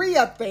decree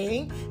a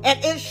thing, and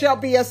it shall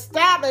be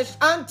established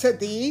unto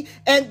thee,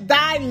 and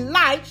thy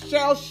light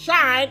shall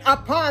shine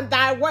upon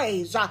thy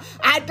ways.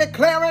 I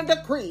declare and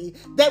decree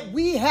that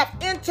we have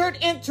entered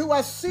into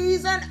a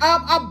season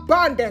of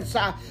abundance.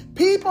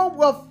 People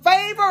will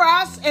favor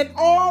us in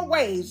all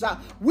ways.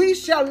 We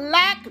shall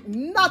lack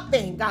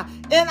nothing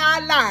in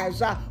our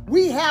lives.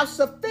 We have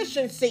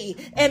sufficiency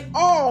in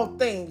all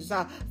things.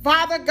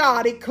 Father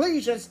God,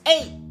 Ecclesiastes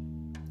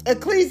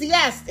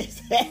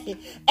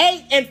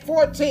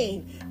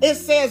 8:14, it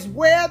says,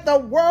 where the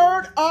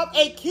word of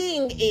a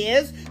king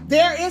is,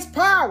 there is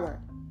power.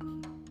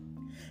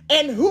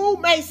 And who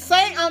may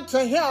say unto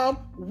him,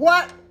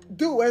 what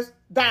doest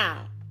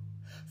thou?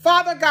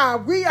 Father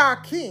God, we are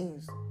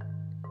kings,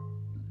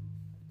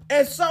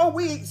 and so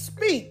we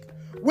speak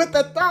with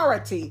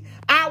authority.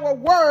 Our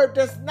word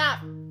does not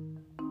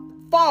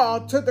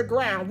fall to the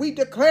ground. We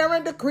declare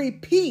and decree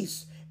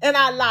peace in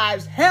our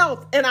lives,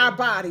 health in our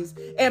bodies,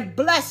 and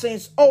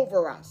blessings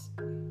over us.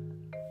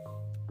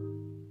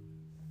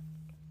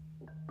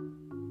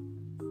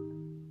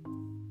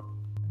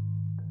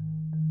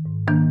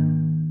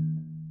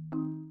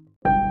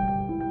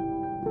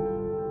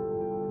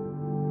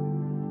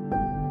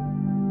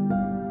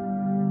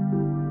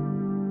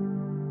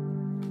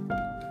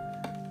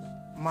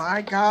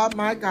 My God,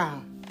 my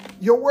God.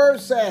 Your word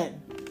said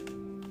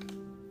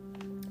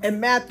in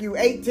Matthew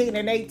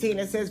 18:18,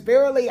 it says,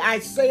 verily I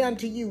say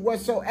unto you,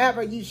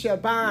 whatsoever ye shall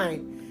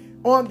bind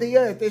on the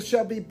earth, it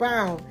shall be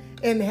bound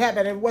in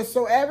heaven. And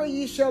whatsoever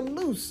ye shall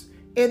loose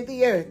in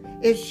the earth,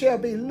 it shall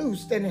be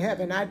loosed in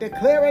heaven. I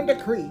declare and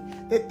decree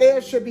that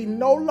there should be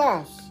no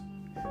loss.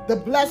 The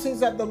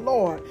blessings of the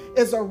Lord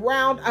is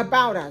around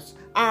about us.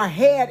 Our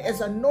head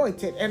is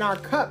anointed and our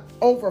cup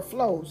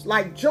overflows.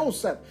 Like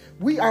Joseph,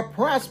 we are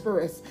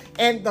prosperous,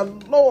 and the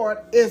Lord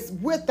is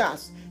with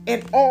us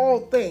in all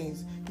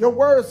things. Your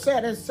word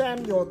said in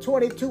Samuel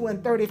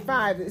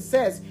 22:35, it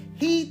says,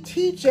 he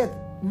teacheth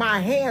my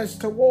hands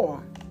to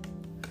war,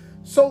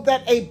 so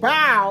that a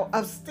bow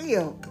of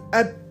steel,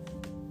 a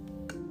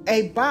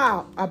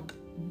bow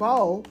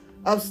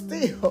of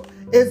steel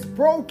is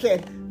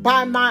broken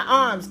by my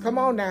arms. Come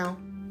on now.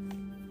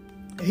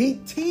 He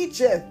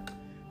teacheth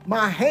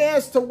my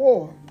hands to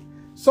war,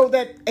 so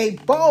that a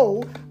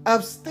bow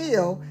of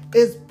steel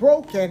is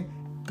broken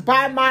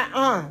by my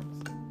arms.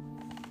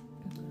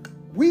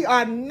 We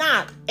are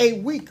not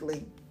a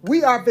weakling.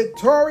 We are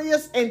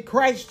victorious in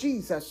Christ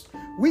Jesus.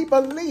 We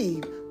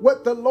believe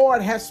what the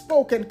Lord has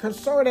spoken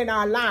concerning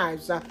our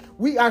lives.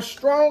 We are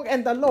strong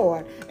in the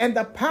Lord and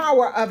the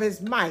power of his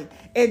might.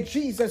 In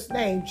Jesus'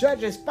 name,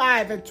 Judges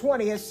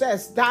 5:20, it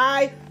says,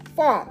 Thy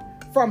fought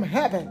from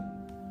heaven.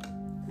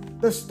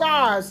 The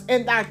stars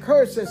in thy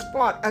curses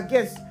fought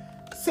against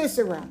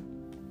Sisera.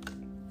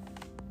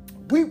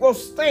 We will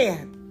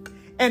stand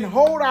and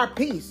hold our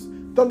peace.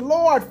 The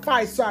Lord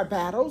fights our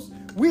battles.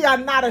 We are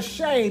not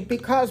ashamed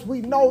because we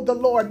know the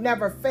Lord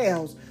never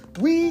fails.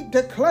 We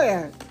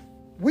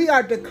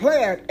are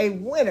declared a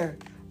winner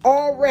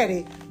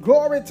already.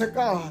 Glory to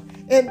God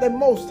in the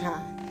Most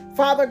High.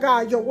 Father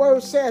God, your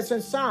word says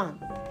in Psalm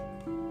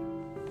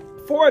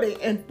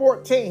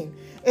 40:14,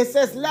 it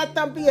says, Let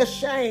them be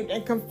ashamed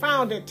and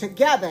confounded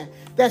together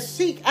that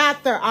seek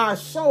after our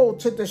soul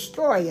to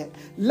destroy it.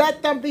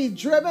 Let them be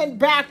driven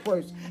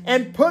backwards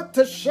and put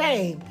to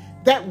shame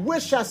that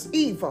wish us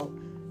evil.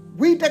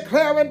 We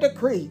declare and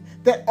decree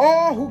that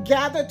all who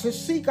gather to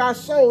seek our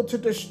soul to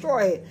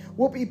destroy it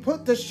will be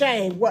put to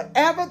shame.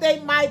 Whatever they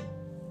might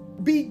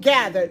be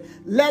gathered,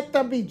 let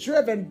them be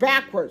driven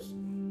backwards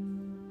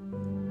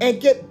and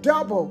get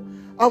double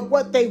of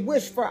what they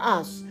wish for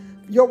us.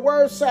 Your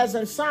word says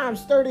in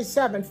Psalms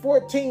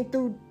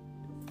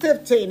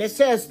 37:14-15, it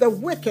says, The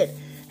wicked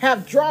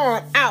have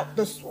drawn out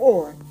the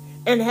sword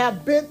and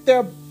have bent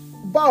their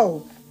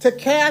bow to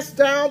cast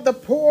down the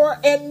poor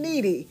and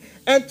needy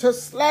and to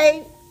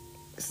slay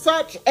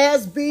such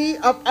as be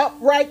of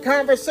upright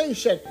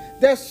conversation.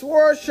 Their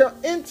sword shall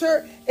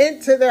enter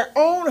into their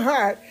own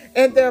heart,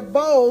 and their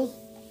bows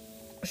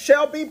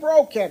shall be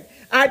broken.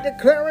 I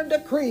declare and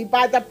decree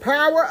by the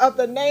power of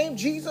the name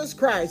Jesus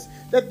Christ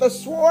that the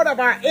sword of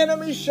our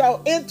enemies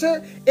shall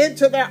enter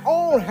into their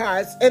own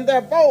hearts, and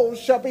their bows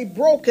shall be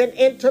broken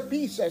into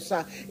pieces.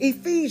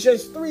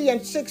 Ephesians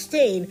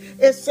 3:16,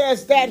 it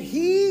says that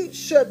he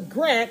should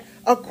grant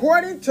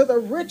according to the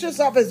riches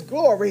of his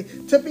glory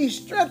to be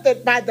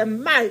strengthened by the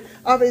might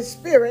of his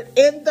spirit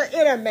in the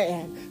inner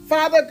man.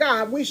 Father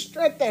God, we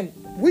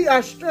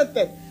are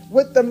strengthened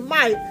with the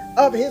might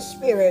of his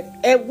spirit,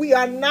 and we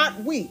are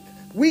not weak.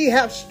 We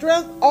have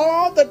strength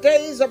all the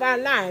days of our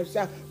lives.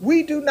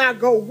 We do not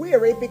go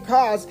weary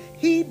because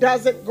he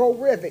doesn't go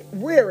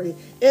weary.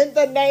 In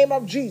the name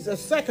of Jesus.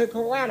 Second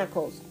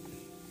Chronicles,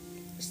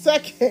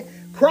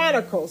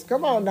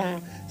 come on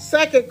now.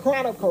 2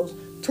 Chronicles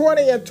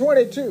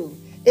 20:22.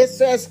 It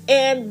says,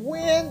 And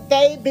when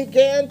they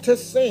began to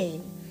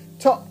sing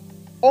to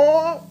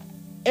all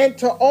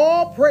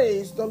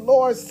praise, the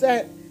Lord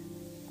set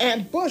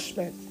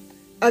ambushments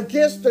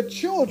against the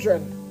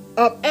children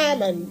of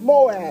Ammon,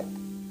 Moab,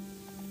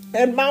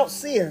 and Mount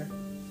Seir,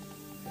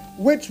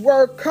 which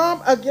were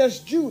come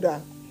against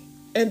Judah,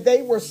 and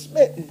they were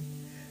smitten.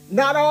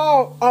 Not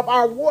all of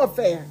our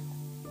warfare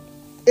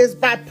is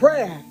by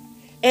prayer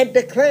and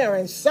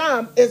declaring.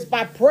 Some is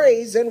by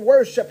praise and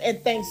worship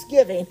and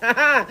thanksgiving.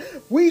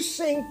 We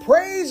sing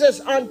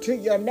praises unto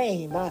your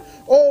name.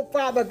 Oh,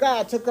 Father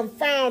God, to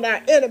confound our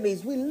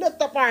enemies, we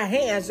lift up our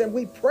hands and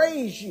we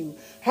praise you.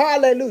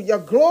 Hallelujah.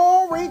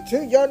 Glory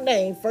to your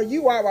name, for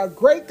you are a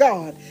great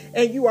God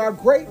and you are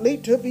greatly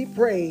to be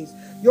praised.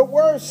 Your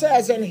word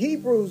says in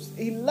Hebrews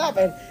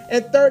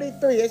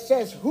 11:33, it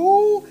says,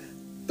 Who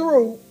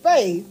through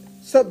faith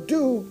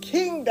subdue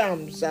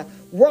kingdoms,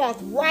 wrought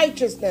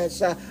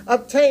righteousness,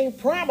 obtain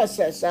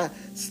promises,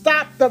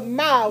 stop the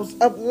mouths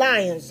of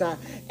lions.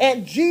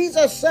 And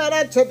Jesus said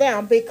unto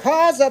them,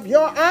 Because of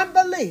your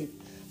unbelief,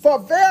 for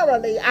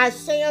verily I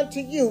say unto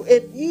you,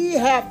 if ye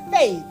have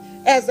faith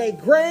as a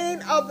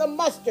grain of the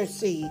mustard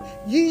seed,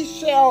 ye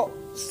shall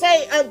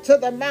say unto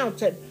the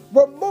mountain,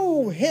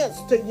 Remove hence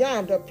to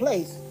yonder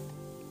place,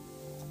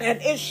 and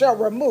it shall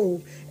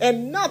remove,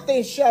 and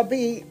nothing shall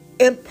be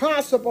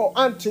impossible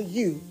unto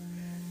you.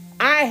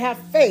 I have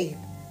faith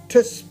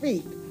to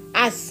speak.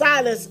 I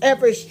silence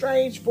every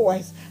strange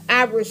voice.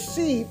 I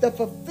receive the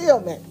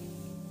fulfillment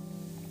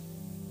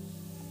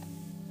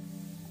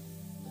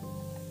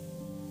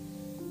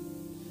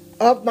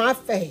of my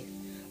faith,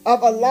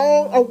 of a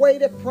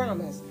long-awaited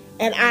promise,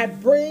 and I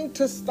bring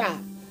to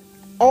stop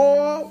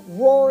all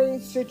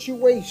roaring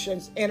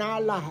situations in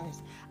our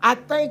lives. I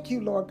thank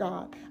you, Lord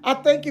God. I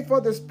thank you for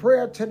this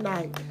prayer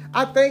tonight.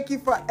 I thank you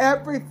for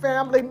every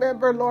family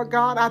member, Lord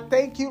God. I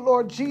thank you,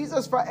 Lord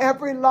Jesus, for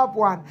every loved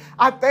one.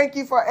 I thank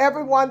you for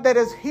everyone that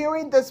is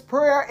hearing this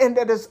prayer and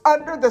that is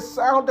under the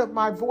sound of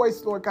my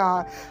voice, Lord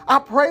God. I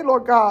pray,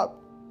 Lord God,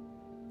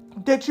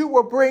 that you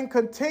will bring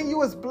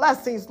continuous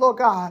blessings, Lord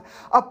God,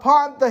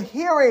 upon the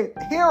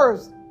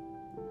hearers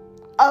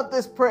of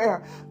this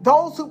prayer,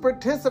 those who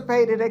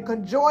participated and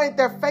conjoined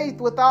their faith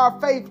with our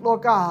faith,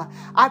 Lord God.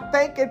 I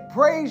thank and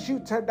praise you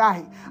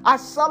tonight. I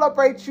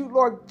celebrate you,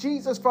 Lord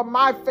Jesus, for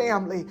my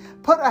family.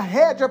 Put a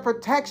hedge of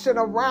protection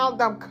around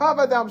them,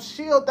 cover them,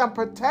 shield them,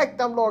 protect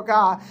them, Lord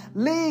God.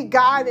 Lead,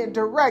 guide, and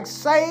direct,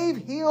 save,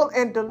 heal,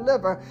 and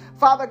deliver.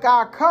 Father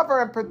God,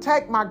 cover and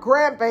protect my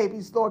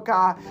grandbabies, Lord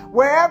God.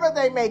 Wherever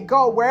they may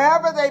go,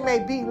 wherever they may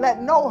be,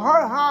 let no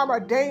hurt, harm, or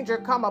danger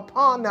come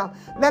upon them.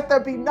 Let there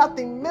be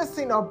nothing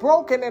missing or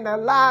broken in their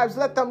lives.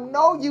 Let them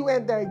know you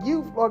in their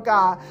youth, Lord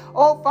God.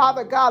 Oh,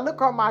 Father God,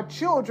 look on my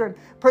children.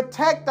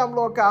 Protect them,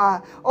 Lord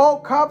God. Oh,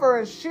 cover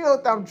and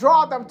shield them.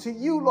 Draw them to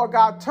you, Lord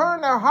God.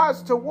 Turn their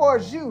hearts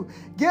towards you.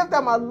 Give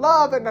them a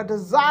love and a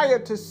desire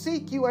to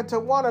seek you and to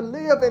want to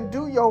live and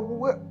do your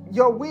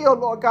will,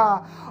 Lord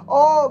God.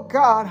 Oh,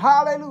 God,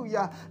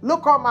 hallelujah.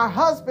 Look on my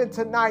husband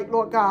tonight,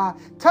 Lord God.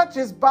 Touch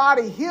his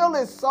body, heal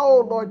his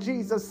soul, Lord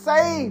Jesus.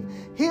 Save,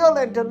 heal,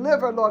 and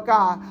deliver, Lord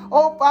God.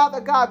 Oh,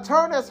 Father God,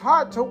 turn his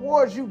heart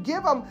towards you.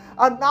 Give him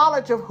a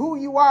knowledge of who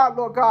you are,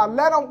 Lord God.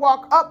 Let him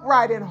walk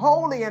upright and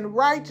holy and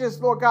righteous,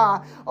 Lord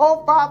God.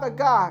 Oh, Father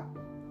God,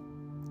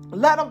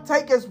 let him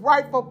take his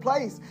rightful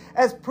place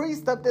as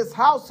priest of this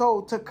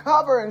household to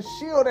cover and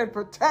shield and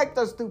protect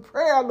us through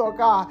prayer, Lord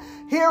God,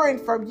 hearing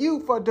from you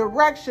for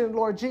direction,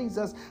 Lord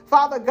Jesus.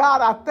 Father God,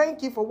 I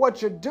thank you for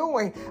what you're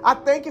doing. I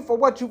thank you for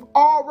what you've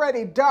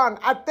already done.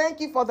 I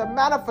thank you for the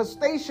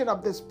manifestation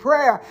of this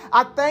prayer.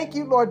 I thank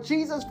you, Lord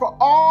Jesus, for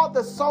all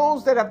the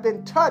souls that have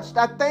been touched.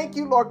 I thank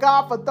you, Lord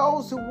God, for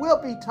those who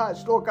will be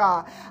touched, Lord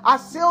God. I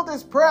seal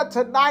this prayer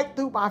tonight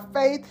through my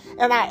faith,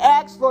 and I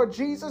ask, Lord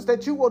Jesus,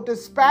 that you will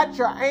dispatch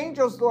your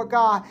angels, Lord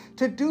God,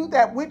 to do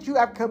that which you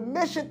have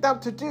commissioned them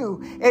to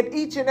do in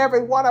each and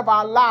every one of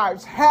our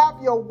lives. Have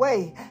your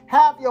way,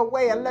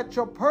 and let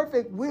your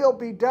perfect will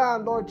be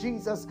done, Lord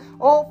Jesus.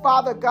 Oh,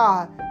 Father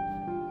God,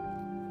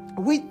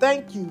 we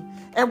thank you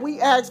and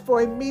we ask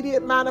for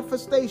immediate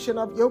manifestation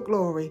of your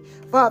glory.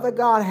 Father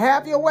God,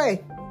 have your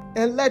way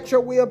and let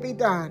your will be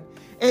done.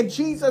 In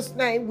Jesus'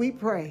 name we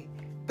pray.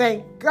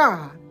 Thank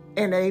God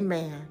and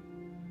amen.